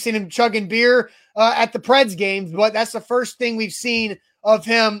place. We've seen him chugging beer at the Preds games, but that's the first thing we've seen of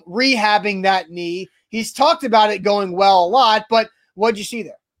him rehabbing that knee. He's talked about it going well a lot, but what'd you see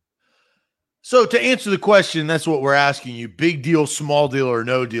there? So to answer the question, that's what we're asking you. Big deal, small deal, or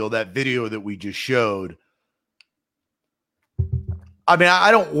no deal, that video that we just showed. I mean, I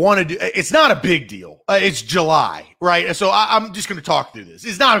don't want to do – it's not a big deal. It's July, right? So I'm just going to talk through this.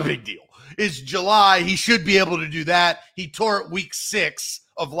 It's not a big deal. It's July. He should be able to do that. He tore it week 6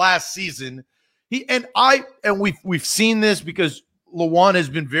 of last season. We've seen this because Lewan has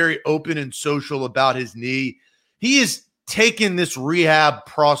been very open and social about his knee. He has taken this rehab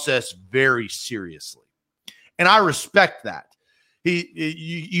process very seriously, and I respect that.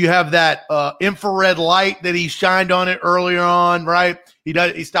 You have that infrared light that he shined on it earlier on, right?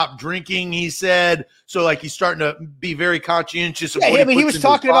 He stopped drinking, he said. So like he's starting to be very conscientious of what he puts was into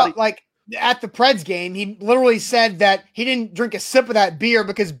talking his body. about like at the Preds game, he literally said that he didn't drink a sip of that beer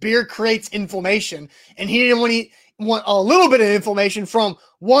because beer creates inflammation, and he didn't want a little bit of inflammation from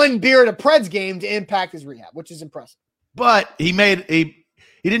one beer at a Preds game to impact his rehab, which is impressive. But he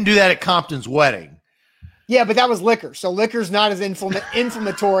didn't do that at Compton's wedding. Yeah, but that was liquor, so liquor's not as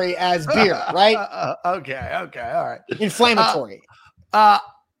inflammatory as beer, right? Okay, all right. Inflammatory. So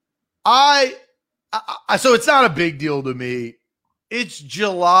it's not a big deal to me. It's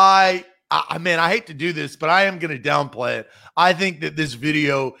July. I hate to do this, but I am going to downplay it. I think that this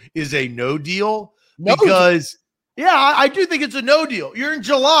video is a no deal because, I do think it's a no deal. You're in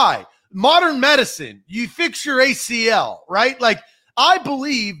July. Modern medicine, you fix your ACL, right? Like, I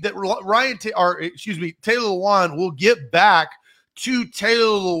believe that Taylor Lewan will get back to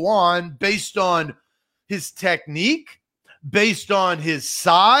Taylor Lewan based on his technique, based on his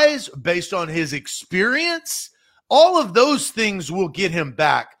size, based on his experience. All of those things will get him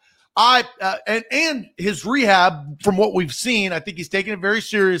back. And his rehab, from what we've seen, I think he's taking it very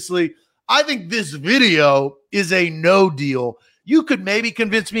seriously. I think this video is a no deal. You could maybe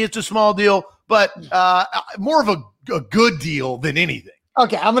convince me it's a small deal, but more of a good deal than anything.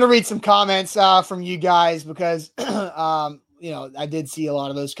 Okay, I'm going to read some comments from you guys because, I did see a lot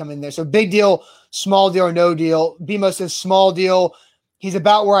of those come in there. So big deal, small deal, or no deal. BMO says small deal. He's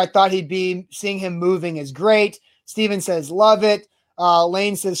about where I thought he'd be. Seeing him moving is great. Steven says love it.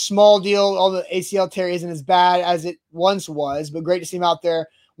 Lane says small deal. All the ACL tear isn't as bad as it once was, but great to see him out there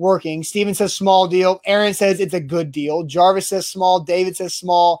working. Steven says small deal. Aaron says it's a good deal. Jarvis says small. David says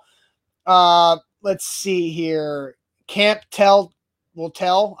small. Let's see here. Can't tell will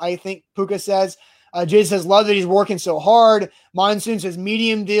tell, I think Puka says. Jay says love that he's working so hard. Monsoon says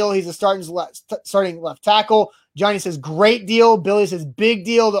medium deal. He's a starting left tackle. Johnny says great deal. Billy says big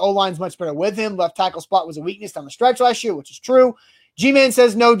deal. The O-line's much better with him. Left tackle spot was a weakness down the stretch last year, which is true. G-Man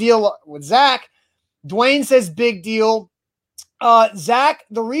says no deal with Zach. Dwayne says big deal. Zach,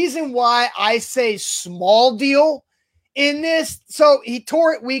 the reason why I say small deal in this, so he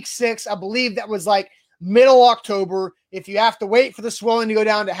tore it week 6. I believe that was like middle October. If you have to wait for the swelling to go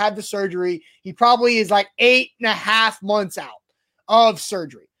down to have the surgery, he probably is like 8.5 months out of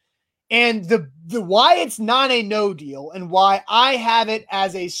surgery. And the why it's not a no deal and why I have it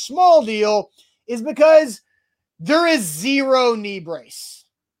as a small deal is because there is zero knee brace.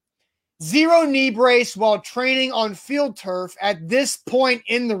 Zero knee brace while training on field turf at this point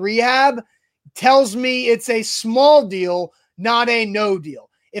in the rehab tells me it's a small deal, not a no deal.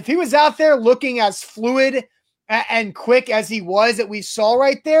 If he was out there looking as fluid and quick as he was that we saw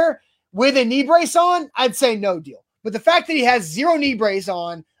right there with a knee brace on, I'd say no deal. But the fact that he has zero knee brace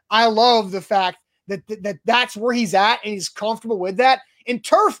on, I love the fact that that's where he's at and he's comfortable with that. And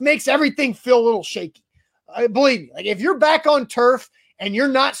turf makes everything feel a little shaky. Believe me, like if you're back on turf and you're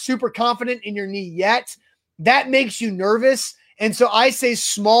not super confident in your knee yet, that makes you nervous. And so I say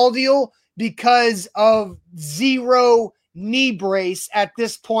small deal because of zero knee brace at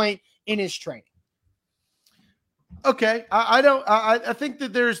this point in his training. Okay. I think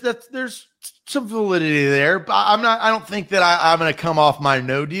that there's some validity there, but I don't think that I'm going to come off my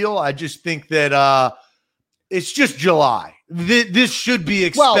no deal. I just think that it's just July. This should be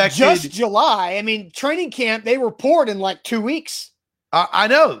expected. Well, just July. I mean, training camp, they report in like 2 weeks. I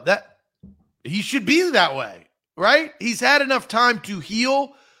know that he should be that way, right? He's had enough time to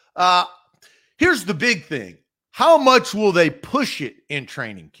heal. Here's the big thing. How much will they push it in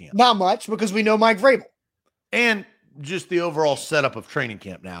training camp? Not much, because we know Mike Vrabel. And just the overall setup of training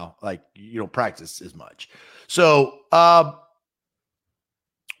camp now, like you don't practice as much. So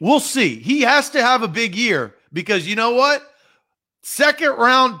we'll see. He has to have a big year because you know what? Second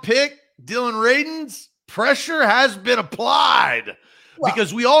round pick, Dylan Radins, pressure has been applied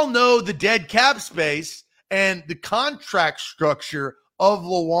because we all know the dead cap space and the contract structure of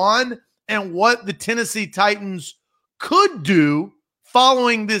Lewan and what the Tennessee Titans could do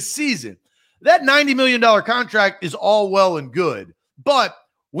following this season. That $90 million contract is all well and good, but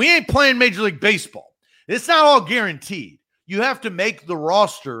we ain't playing Major League Baseball. It's not all guaranteed. You have to make the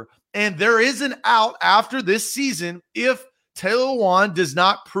roster, and there is an out after this season if Taylor Lewan does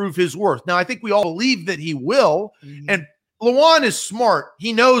not prove his worth. Now, I think we all believe that he will, and Lewan is smart.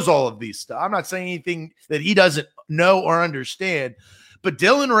 He knows all of these stuff. I'm not saying anything that he doesn't know or understand, but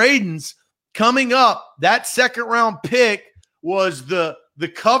Dylan Radins coming up, that second-round pick was the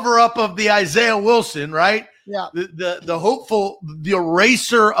cover-up of the Isaiah Wilson, right? Yeah. The hopeful, the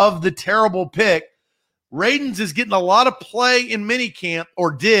eraser of the terrible pick. Radins is getting a lot of play in minicamp,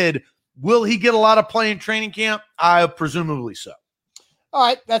 or did. Will he get a lot of play in training camp? Presumably so. All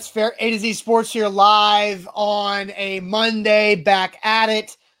right, that's fair. A to Z Sports here live on a Monday, back at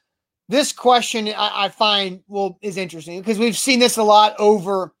it. This question I find is interesting because we've seen this a lot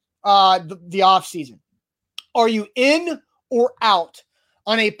over the offseason. Are you in or out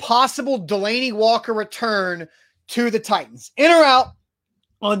on a possible Delanie Walker return to the Titans? In or out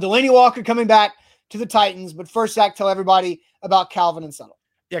on Delanie Walker coming back to the Titans? But first, Zach, tell everybody about Calvin and Settle.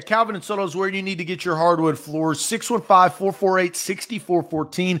 Yeah, Calvin and Settle is where you need to get your hardwood floors.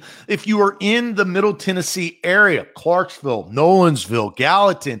 615-448-6414. If you are in the Middle Tennessee area, Clarksville, Nolensville,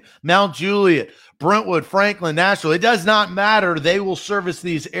 Gallatin, Mount Juliet, Brentwood, Franklin, Nashville, it does not matter. They will service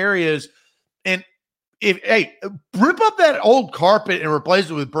these areas. And rip up that old carpet and replace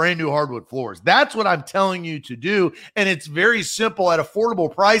it with brand new hardwood floors. That's what I'm telling you to do. And it's very simple at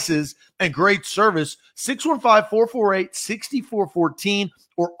affordable prices and great service. 615-448-6414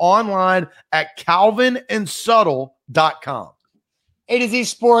 or online at calvinandsuttle.com. A to Z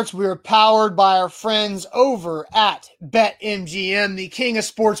Sports, we are powered by our friends over at BetMGM, the king of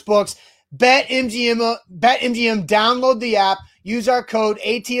sportsbooks. BetMGM, download the app. Use our code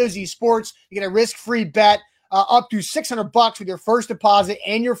ATOZ Sports. You get a risk-free bet up to $600 with your first deposit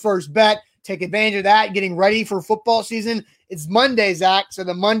and your first bet. Take advantage of that. Getting ready for football season. It's Monday, Zach, so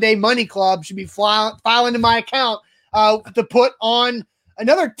the Monday Money Club should be filing to my account to put on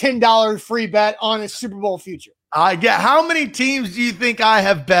another $10 free bet on a Super Bowl future. How many teams do you think I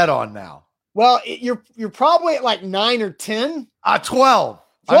have bet on now? Well, you're probably at like 9 or 10. 12.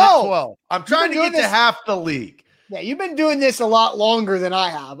 12. I'm trying to get to half the league. Yeah, you've been doing this a lot longer than I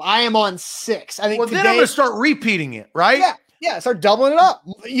have. I am on 6. I think. Well, then I'm going to start repeating it, right? Yeah. Start doubling it up.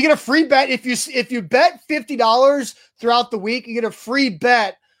 You get a free bet if you bet $50 throughout the week. You get a free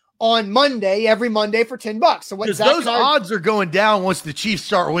bet on Monday, every Monday for $10. So what those odds are going down once the Chiefs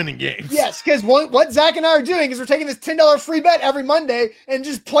start winning games. Yes, because what Zach and I are doing is we're taking this $10 free bet every Monday and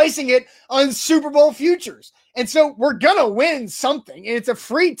just placing it on Super Bowl futures. And so we're gonna win something, and it's a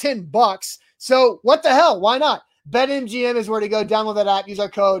free $10. So what the hell? Why not? BetMGM is where to go. Download that app. Use our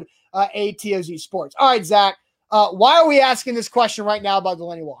code ATOZ Sports. All right, Zach. Why are we asking this question right now about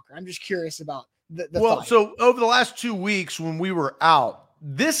Delanie Walker? I'm just curious about the fight. So over the last 2 weeks when we were out,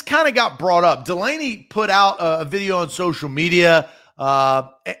 this kind of got brought up. Delanie put out a video on social media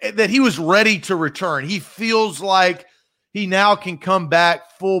that he was ready to return. He feels like he now can come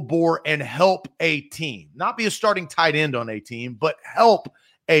back full bore and help a team. Not be a starting tight end on a team, but help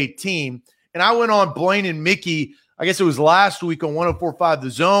a team. And I went on Blaine and Mickey, I guess it was last week on 104.5 The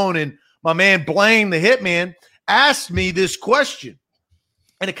Zone, and my man Blaine, the Hitman, asked me this question.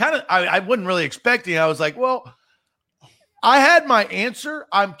 And it kind of, I wasn't really expecting it. I was like, well, I had my answer.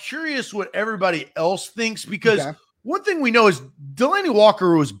 I'm curious what everybody else thinks, because one thing we know is Delanie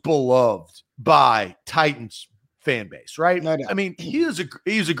Walker was beloved by Titans fan base, right? No doubt. I mean, he's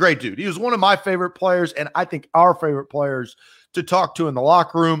a great dude. He was one of my favorite players, and I think our favorite players to talk to in the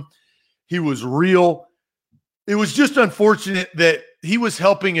locker room. He was real. It was just unfortunate that he was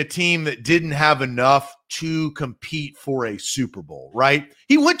helping a team that didn't have enough to compete for a Super Bowl, right?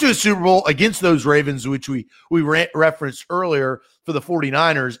 He went to a Super Bowl against those Ravens, which we referenced earlier, for the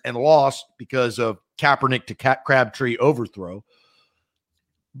 49ers, and lost because of Kaepernick to Crabtree overthrow.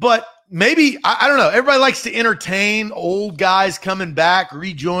 But maybe, I don't know, everybody likes to entertain old guys coming back,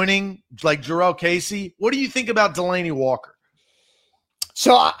 rejoining, like Jarrell Casey. What do you think about Delanie Walker?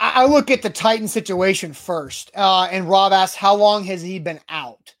 So I look at the Titan situation first, and Rob asked, how long has he been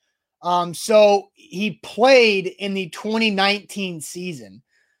out? So he played in the 2019 season.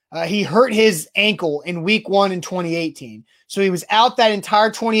 He hurt his ankle in week 1 in 2018. So he was out that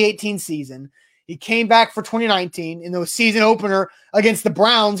entire 2018 season. He came back for 2019 in the season opener against the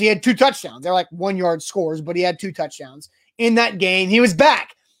Browns. He had 2 touchdowns. They're like 1-yard scores, but he had 2 touchdowns in that game. He was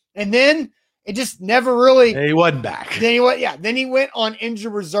back. And then it just never really. He wasn't back. Then he went on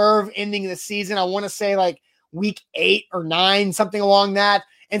injured reserve ending the season. I want to say like week 8 or 9, something along that.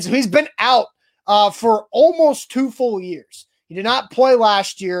 And so he's been out for almost 2 full years. He did not play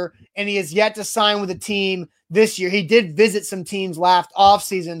last year, and he has yet to sign with a team this year. He did visit some teams last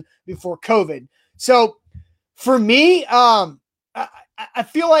offseason before COVID. So for me, I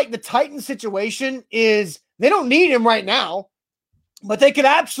feel like the Titans situation is they don't need him right now, but they could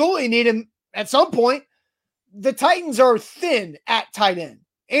absolutely need him at some point. The Titans are thin at tight end.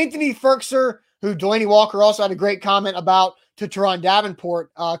 Anthony Firkser, who Delanie Walker also had a great comment about to Teron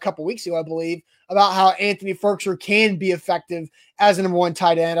Davenport a couple weeks ago, I believe, about how Anthony Firkser can be effective as a number 1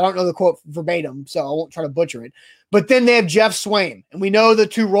 tight end. I don't know the quote verbatim, so I won't try to butcher it. But then they have Jeff Swain, and we know the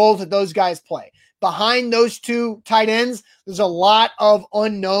 2 roles that those guys play. Behind those 2 tight ends, there's a lot of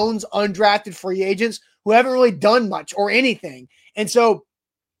unknowns, undrafted free agents who haven't really done much or anything. And so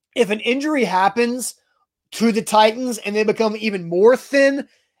if an injury happens to the Titans and they become even more thin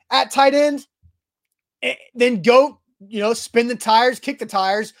at tight end, then go, spin the tires, kick the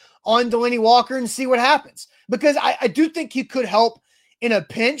tires on Delanie Walker and see what happens. Because I do think he could help in a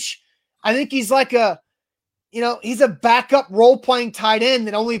pinch. I think he's like he's a backup role-playing tight end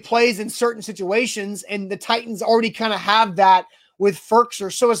that only plays in certain situations, and the Titans already kind of have that with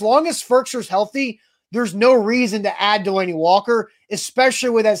Firkser. So as long as Firkser's healthy, there's no reason to add Delanie Walker, especially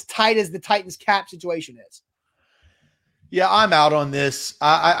with as tight as the Titans cap situation is. Yeah, I'm out on this.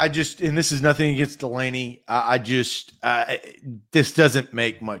 I just, and this is nothing against Delanie. This doesn't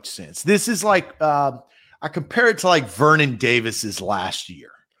make much sense. This is like, I compare it to like Vernon Davis's last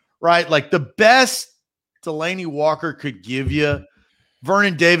year, right? Like the best Delanie Walker could give you.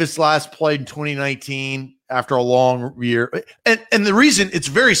 Vernon Davis last played in 2019 after a long year. And the reason it's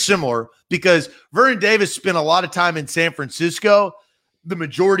very similar because Vernon Davis spent a lot of time in San Francisco, the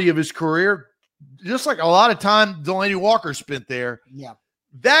majority of his career, just like a lot of time Delanie Walker spent there. Yeah.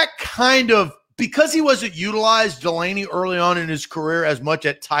 That kind of, because he wasn't utilized, Delanie, early on in his career as much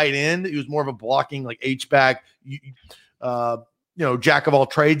at tight end, he was more of a blocking, like H-back, jack of all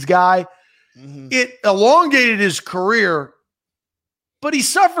trades guy. Mm-hmm. It elongated his career, but he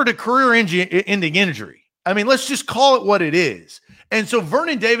suffered a career-ending injury. I mean, let's just call it what it is. And so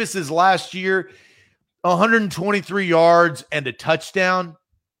Vernon Davis's last year, 123 yards and a touchdown,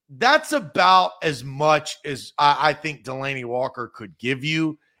 that's about as much as I think Delanie Walker could give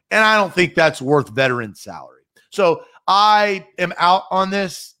you. And I don't think that's worth veteran salary. So I am out on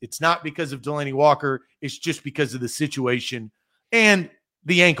this. It's not because of Delanie Walker. It's just because of the situation and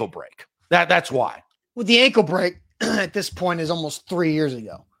the ankle break. That's why. Well, the ankle break at this point is almost 3 years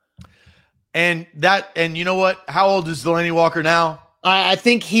ago. And you know what? How old is Delanie Walker now? I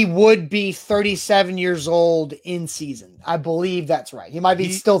think he would be 37 years old in season. I believe that's right. He might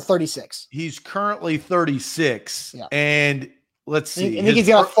be still 36. He's currently 36. Yeah. And let's see. I think he's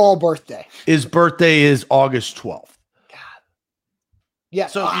got a fall birthday. His birthday is August 12th. God. Yeah.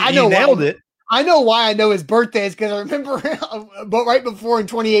 So I know nailed it. I know why I know his birthday is because I remember but right before in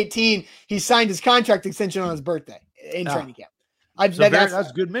 2018, he signed his contract extension on his birthday in training camp.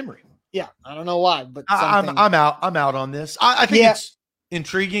 That's good memory. Yeah, I don't know why, but I'm out. I'm out on this. I think it's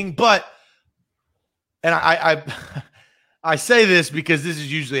intriguing, but and I say this because this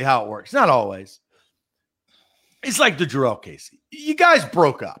is usually how it works. Not always. It's like the Jarrell Casey. You guys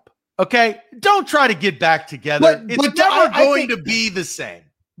broke up, okay? Don't try to get back together. It's never going to be the same.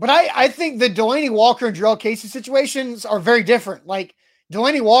 But I think the Delanie Walker and Jarrell Casey situations are very different. Like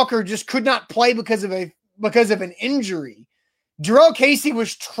Delanie Walker just could not play because of an injury. Jarrell Casey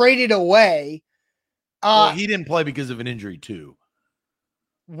was traded away. He didn't play because of an injury too.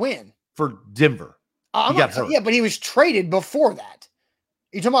 When? For Denver. He got hurt. Yeah, but he was traded before that.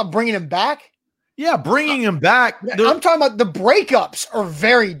 You talking about bringing him back? Yeah, bringing him back. I'm talking about the breakups are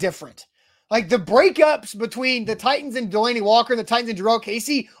very different. Like the breakups between the Titans and Delanie Walker and the Titans and Jarrell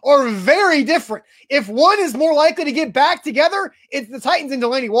Casey are very different. If one is more likely to get back together, it's the Titans and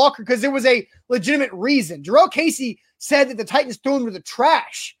Delanie Walker because there was a legitimate reason. Jarrell Casey said that the Titans threw him to the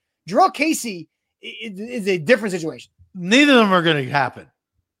trash. Jarrell Casey is a different situation. Neither of them are going to happen.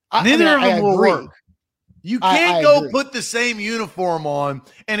 Neither of them will work. You can't go put the same uniform on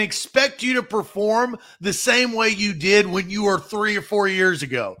and expect you to perform the same way you did when you were 3 or 4 years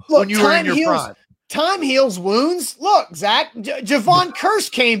ago, when you were in your prime. Time heals wounds. Look, Zach, Javon Curse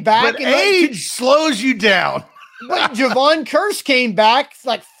came back. But age slows you down. But Javon Curse came back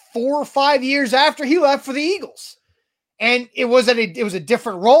like 4 or 5 years after he left for the Eagles. And it was a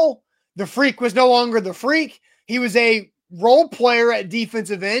different role. The freak was no longer the freak. He was a role player at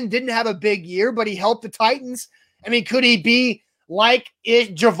defensive end, didn't have a big year, but he helped the Titans. I mean, could he be like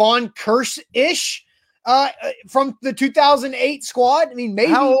Javon Curse-ish from the 2008 squad? I mean,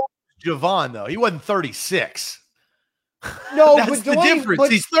 maybe. How old is Javon, though? He wasn't 36. No, that's the difference.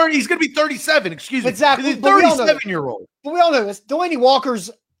 He's 30. He's going to be 37. Excuse me. Exactly. He's a 37-year-old. But we all know this. Delanie Walker's,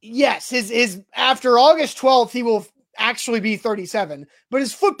 yes, his after August 12th, he will actually be 37. But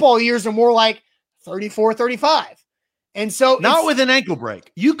his football years are more like 34, 35. And so not with an ankle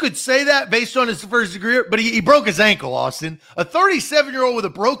break. You could say that based on his first career, but he broke his ankle, Austin. A 37-year-old with a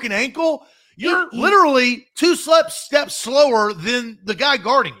broken ankle, you're literally 2 steps slower than the guy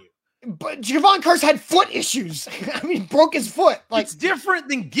guarding you. But Javon Curse had foot issues. I mean, broke his foot. Like, it's different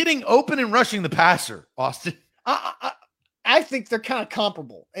than getting open and rushing the passer, Austin. I think they're kind of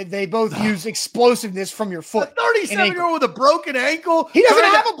comparable. They both use explosiveness from your foot. A 37-year-old with a broken ankle? He doesn't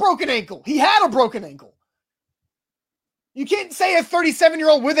have a broken ankle. He had a broken ankle. You can't say a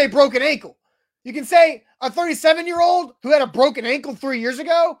 37-year-old with a broken ankle. You can say a 37-year-old who had a broken ankle 3 years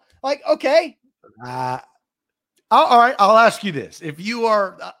ago. Like, okay. All right. I'll ask you this. If you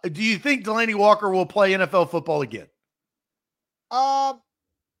are, do you think Delaney Walker will play NFL football again?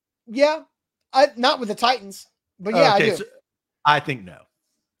 Yeah. Not with the Titans, but yeah, okay, I do. So I think no.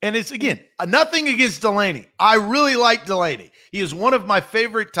 And it's, again, nothing against Delaney. I really like Delaney. He is one of my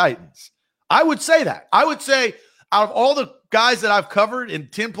favorite Titans. I would say that. I would say out of all the guys that I've covered in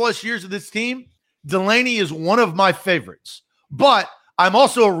 10 plus years of this team, Delaney is one of my favorites. But I'm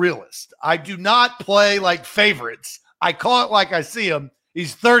also a realist. I do not play like favorites. I call it like I see him.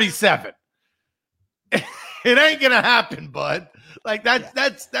 He's 37. It ain't going to happen, bud. Like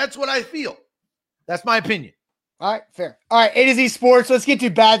that's what I feel. That's my opinion. All right, fair. All right, A to Z Sports. Let's get to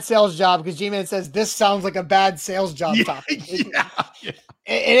bad sales job because G-Man says this sounds like a bad sales job topic. Yeah.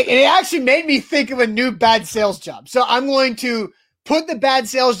 It actually made me think of a new bad sales job. So I'm going to put the bad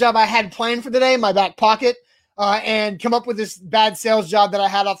sales job I had planned for today in my back pocket and come up with this bad sales job that I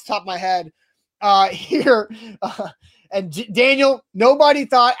had off the top of my head here. Daniel, nobody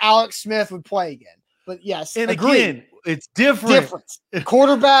thought Alex Smith would play again. But yes, and again, it's different.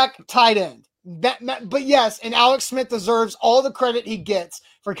 Quarterback, tight end. But yes, and Alex Smith deserves all the credit he gets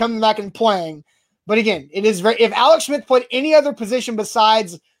for coming back and playing. But again, it is if Alex Smith played any other position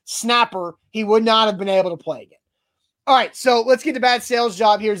besides snapper, he would not have been able to play again. All right, so let's get to bad sales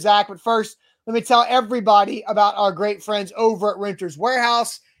job here, Zach. But first, let me tell everybody about our great friends over at Renters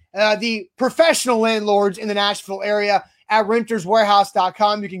Warehouse, the professional landlords in the Nashville area. At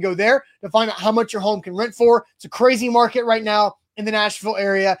renterswarehouse.com. You can go there to find out how much your home can rent for. It's a crazy market right now in the Nashville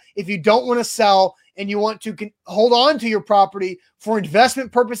area. If you don't want to sell and you want to hold on to your property for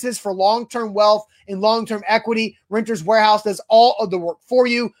investment purposes, for long-term wealth and long-term equity, Renters Warehouse does all of the work for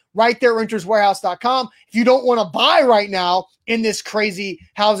you right there at renterswarehouse.com. If you don't want to buy right now in this crazy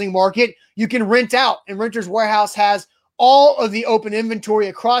housing market, you can rent out. And Renters Warehouse has all of the open inventory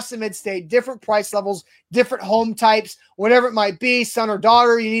across the mid-state, different price levels, different home types, whatever it might be, son or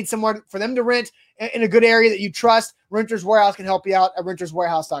daughter, you need someone for them to rent in a good area that you trust. Renters Warehouse can help you out at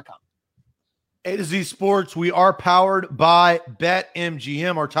renterswarehouse.com. A to Z Sports, we are powered by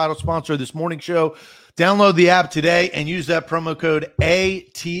BetMGM, our title sponsor of this morning show. Download the app today and use that promo code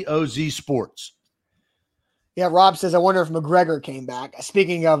ATOZ Sports. Yeah, Rob says, I wonder if McGregor came back.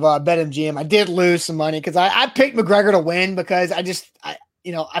 Speaking of BetMGM, I did lose some money because I picked McGregor to win because I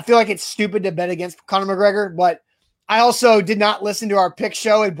feel like it's stupid to bet against Conor McGregor, but I also did not listen to our pick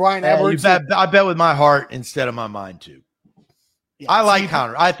show and Brian Edwards. I bet with my heart instead of my mind too. Yeah, I like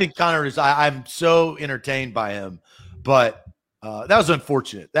Conor. I think Conor is. I'm so entertained by him, but that was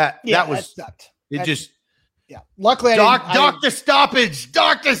unfortunate. That sucked. Yeah. Luckily, Doctor stoppage.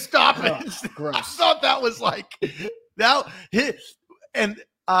 Oh, gross. I thought that was like that. And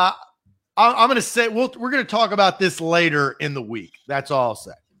I'm going to say we're going to talk about this later in the week. That's all I'll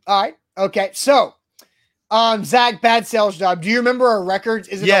say. All right. Okay. So, Zach, bad sales job. Do you remember our records?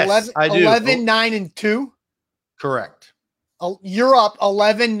 Is it yes, 11, 9, and 2? Correct. You're up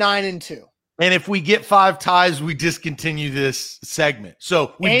 11, 9, and 2. And if we get 5 ties, we discontinue this segment.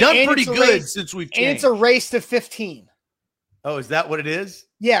 So we've done pretty good since we've changed. And it's a race to 15. Oh, is that what it is?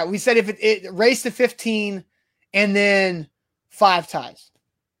 Yeah, we said if it race to 15 and then 5 ties.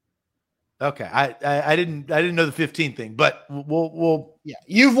 Okay, I didn't know the 15 thing, but we'll yeah,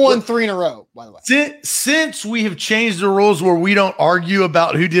 you've won 3 in a row, by the way. Since we have changed the rules where we don't argue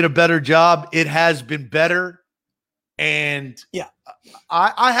about who did a better job, it has been better. And yeah,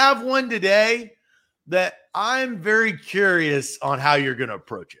 I have one today that I'm very curious on how you're going to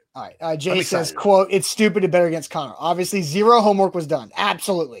approach it. All right. Jay says, quote, it's stupid to bet against Conor. Obviously, 0 homework was done.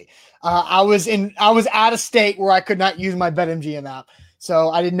 Absolutely. I was out of state where I could not use my BetMGM app. So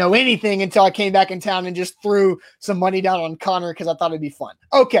I didn't know anything until I came back in town and just threw some money down on Conor because I thought it'd be fun.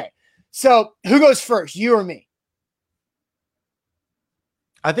 Okay. So who goes first, you or me?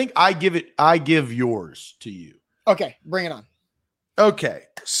 I think I give yours to you. Okay. Bring it on. Okay.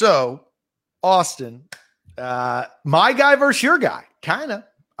 So Austin, my guy versus your guy, kind of.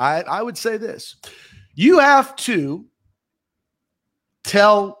 I would say this. You have to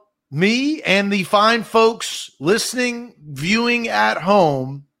tell me and the fine folks listening, viewing at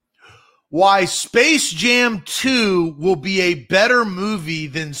home, why Space Jam 2 will be a better movie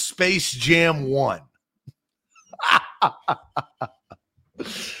than Space Jam 1.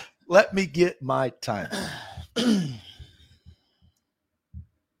 Let me get my time.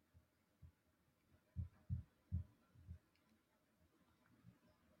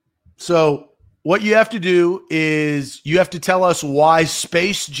 So what you have to do is you have to tell us why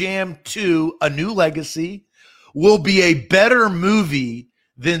Space Jam 2, A New Legacy, will be a better movie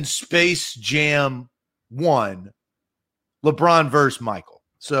than Space Jam 1, LeBron versus Michael.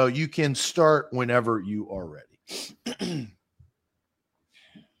 So you can start whenever you are ready.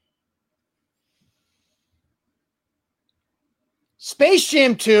 Space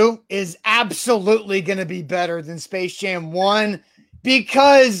Jam 2 is absolutely going to be better than Space Jam 1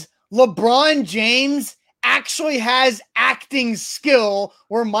 because LeBron James actually has acting skill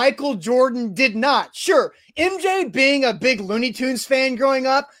where Michael Jordan did not. Sure, MJ being a big Looney Tunes fan growing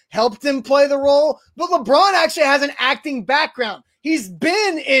up helped him play the role, but LeBron actually has an acting background. He's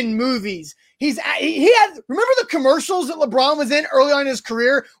been in movies. He had, remember the commercials that LeBron was in early on in his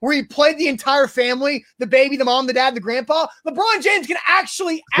career where he played the entire family, the baby, the mom, the dad, the grandpa? LeBron James can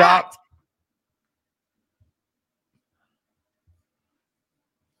actually act.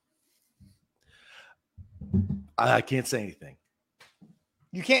 I can't say anything.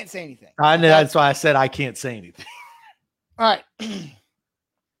 You can't say anything. I know, that's why I said I can't say anything. All right.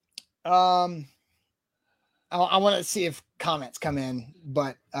 I want to see if comments come in,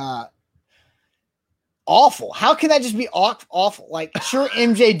 but awful. How can that just be awful? Like, sure,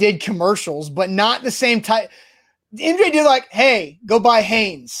 MJ did commercials, but not the same type. MJ did like, hey, go buy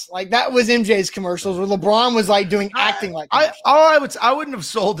Hanes. Like, that was MJ's commercials where LeBron was like doing acting like I wouldn't have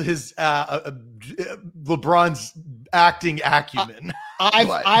sold his LeBron's acting acumen.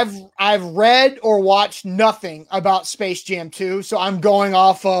 I've read or watched nothing about Space Jam 2, so I'm going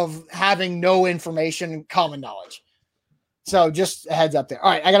off of having no information, common knowledge. So just a heads up there.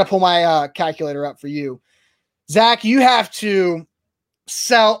 All right, I got to pull my calculator up for you. Zach, you have to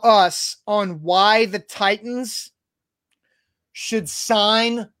sell us on why the Titans should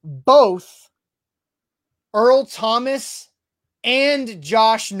sign both Earl Thomas and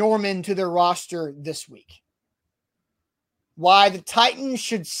Josh Norman to their roster this week. Why the Titans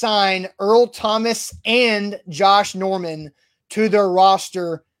should sign Earl Thomas and Josh Norman to their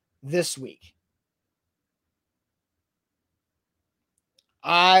roster this week.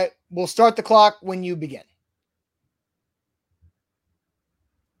 I will start the clock when you begin.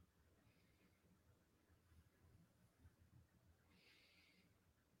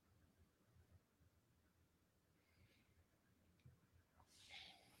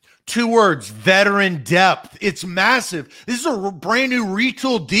 Two words, veteran depth. It's massive. This is a brand new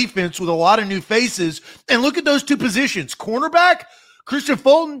retooled defense with a lot of new faces. And look at those two positions. Cornerback, Christian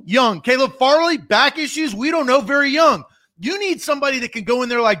Fulton, young. Caleb Farley, back issues, we don't know, very young. You need somebody that can go in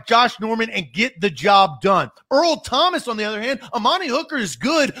there like Josh Norman and get the job done. Earl Thomas, on the other hand, Amani Hooker is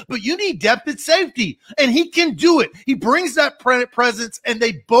good, but you need depth at safety, and he can do it. He brings that presence, and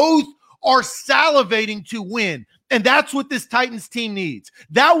they both are salivating to win, and that's what this Titans team needs.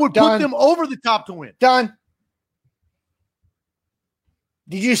 That would put them over the top to win. Done.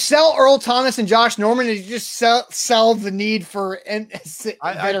 Did you sell Earl Thomas and Josh Norman, or did you just sell the need for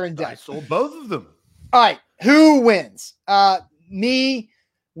veteran depth? I sold both of them. All right. Who wins? Me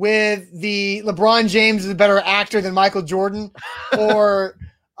with the LeBron James is a better actor than Michael Jordan, or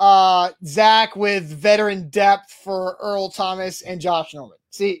Zach with veteran depth for Earl Thomas and Josh Norman.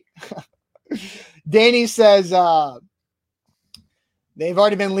 See, Danny says they've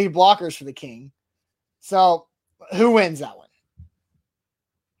already been lead blockers for the King. So who wins that one?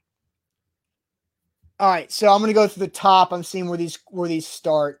 All right, so I'm going to go to the top. I'm seeing where these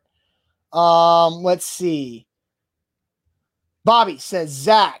start. Let's see. Bobby says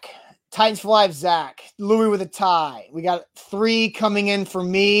Zach. Titans for life, Zach. Louis with a tie. We got 3 coming in for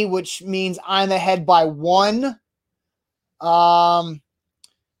me, which means I'm ahead by 1.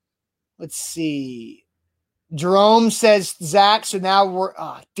 Let's see. Jerome says Zach. So now we're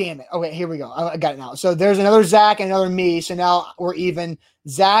damn it. Okay, here we go. I got it now. So there's another Zach and another me. So now we're even.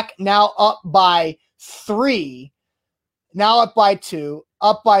 Zach now up by 3. Now up by 2.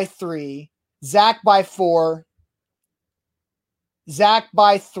 Up by 3. Zach by 4. Zach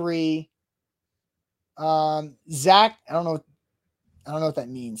by 3. Zach, I don't know what that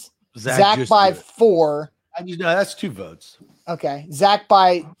means. Zach by 4. That's 2 votes. Okay. Zach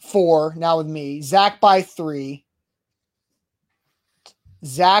by 4. Now with me. Zach by 3.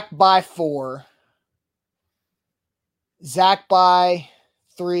 Zach by 4. Zach by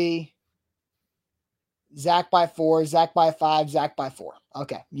 3. Zach by 4. Zach by 5. Zach by 4.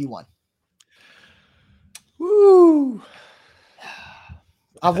 Okay. You won. Woo.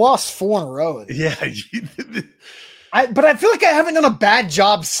 I've lost 4 in a row. Yeah. But I feel like I haven't done a bad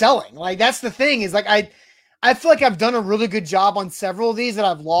job selling. Like, that's the thing is, like, I feel like I've done a really good job on several of these that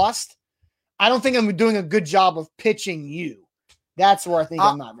I've lost. I don't think I'm doing a good job of pitching you. That's where I think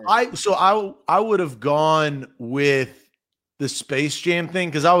I'm not very good. So I would have gone with the Space Jam thing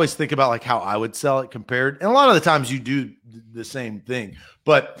because I always think about like how I would sell it compared. And a lot of the times you do the same thing.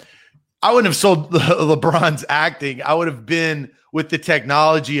 But I wouldn't have sold LeBron's acting. I would have been with the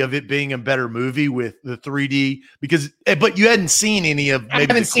technology of it being a better movie with the 3D but you hadn't seen any of. I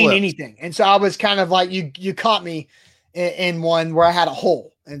haven't seen anything, and so I was kind of like you caught me in one where I had a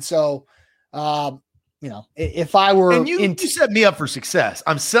hole, and so if I were, and you set me up for success.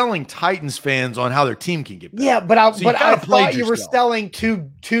 I'm selling Titans fans on how their team can get better. Yeah, but I thought you were selling two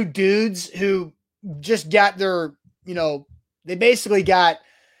dudes who just got their they basically got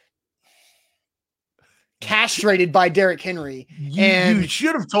castrated by Derrick Henry. You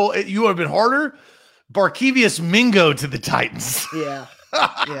should have you would have been harder. Barkevious Mingo to the Titans. Yeah.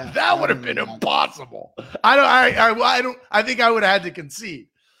 That would have been impossible. I think I would have had to concede.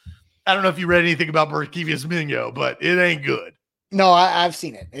 I don't know if you read anything about Barkevious Mingo, but it ain't good. No, I've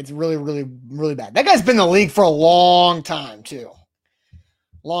seen it. It's really, really, really bad. That guy's been in the league for a long time too.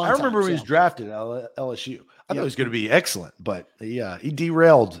 I remember when he was drafted at LSU. I thought he was going to be excellent, but he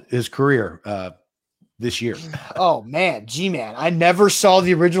derailed his career this year. Oh man, G-Man. I never saw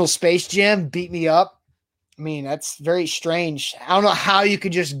the original Space Jam. Beat me up. I mean, that's very strange. I don't know how you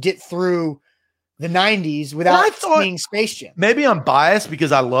could just get through the 90s without seeing Space Jam. Maybe I'm biased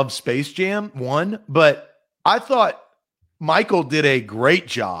because I love Space Jam 1, but I thought Michael did a great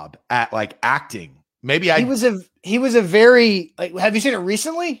job at like acting. He was a very have you seen it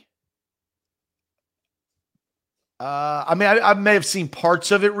recently? I mean, I may have seen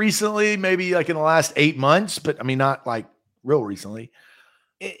parts of it recently, maybe like in the last 8 months, but I mean, not like real recently.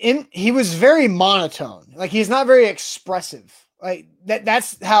 He was very monotone. Like he's not very expressive. Like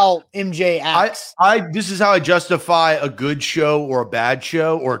that's how MJ acts. This is how I justify a good show or a bad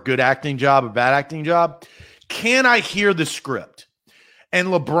show, or a good acting job, a bad acting job. Can I hear the script? And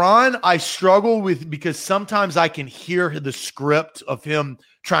LeBron, I struggle with because sometimes I can hear the script of him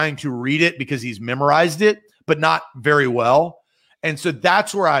trying to read it because he's memorized it, but not very well. And so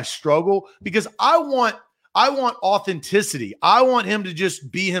that's where I struggle because I want authenticity. I want him to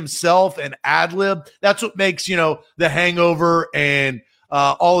just be himself and ad lib. That's what makes, The Hangover and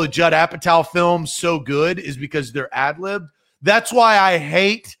all the Judd Apatow films so good, is because they're ad libbed. That's why I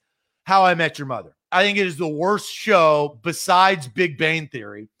hate How I Met Your Mother. I think it is the worst show besides Big Bang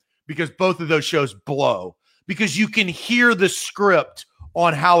Theory, because both of those shows blow because you can hear the script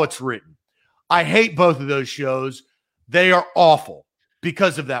on how it's written. I hate both of those shows. They are awful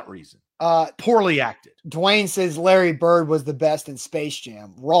because of that reason. Poorly acted. Dwayne says Larry Bird was the best in Space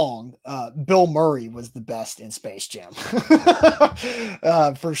Jam. Wrong. Bill Murray was the best in Space Jam.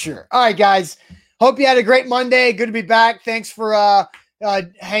 For sure. All right, guys. Hope you had a great Monday. Good to be back. Thanks for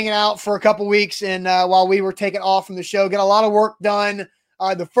hanging out for a couple weeks and while we were taking off from the show. Got a lot of work done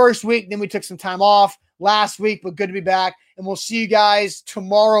the first week. Then we took some time off last week, but good to be back. And we'll see you guys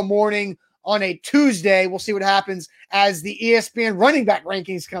tomorrow morning on a Tuesday. We'll see what happens as the ESPN running back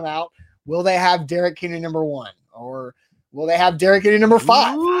rankings come out. Will they have Derrick Henry number 1, or will they have Derrick Henry number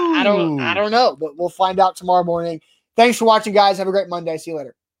 5? I don't know, but we'll find out tomorrow morning. Thanks for watching, guys. Have a great Monday. See you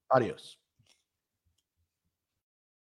later. Adios.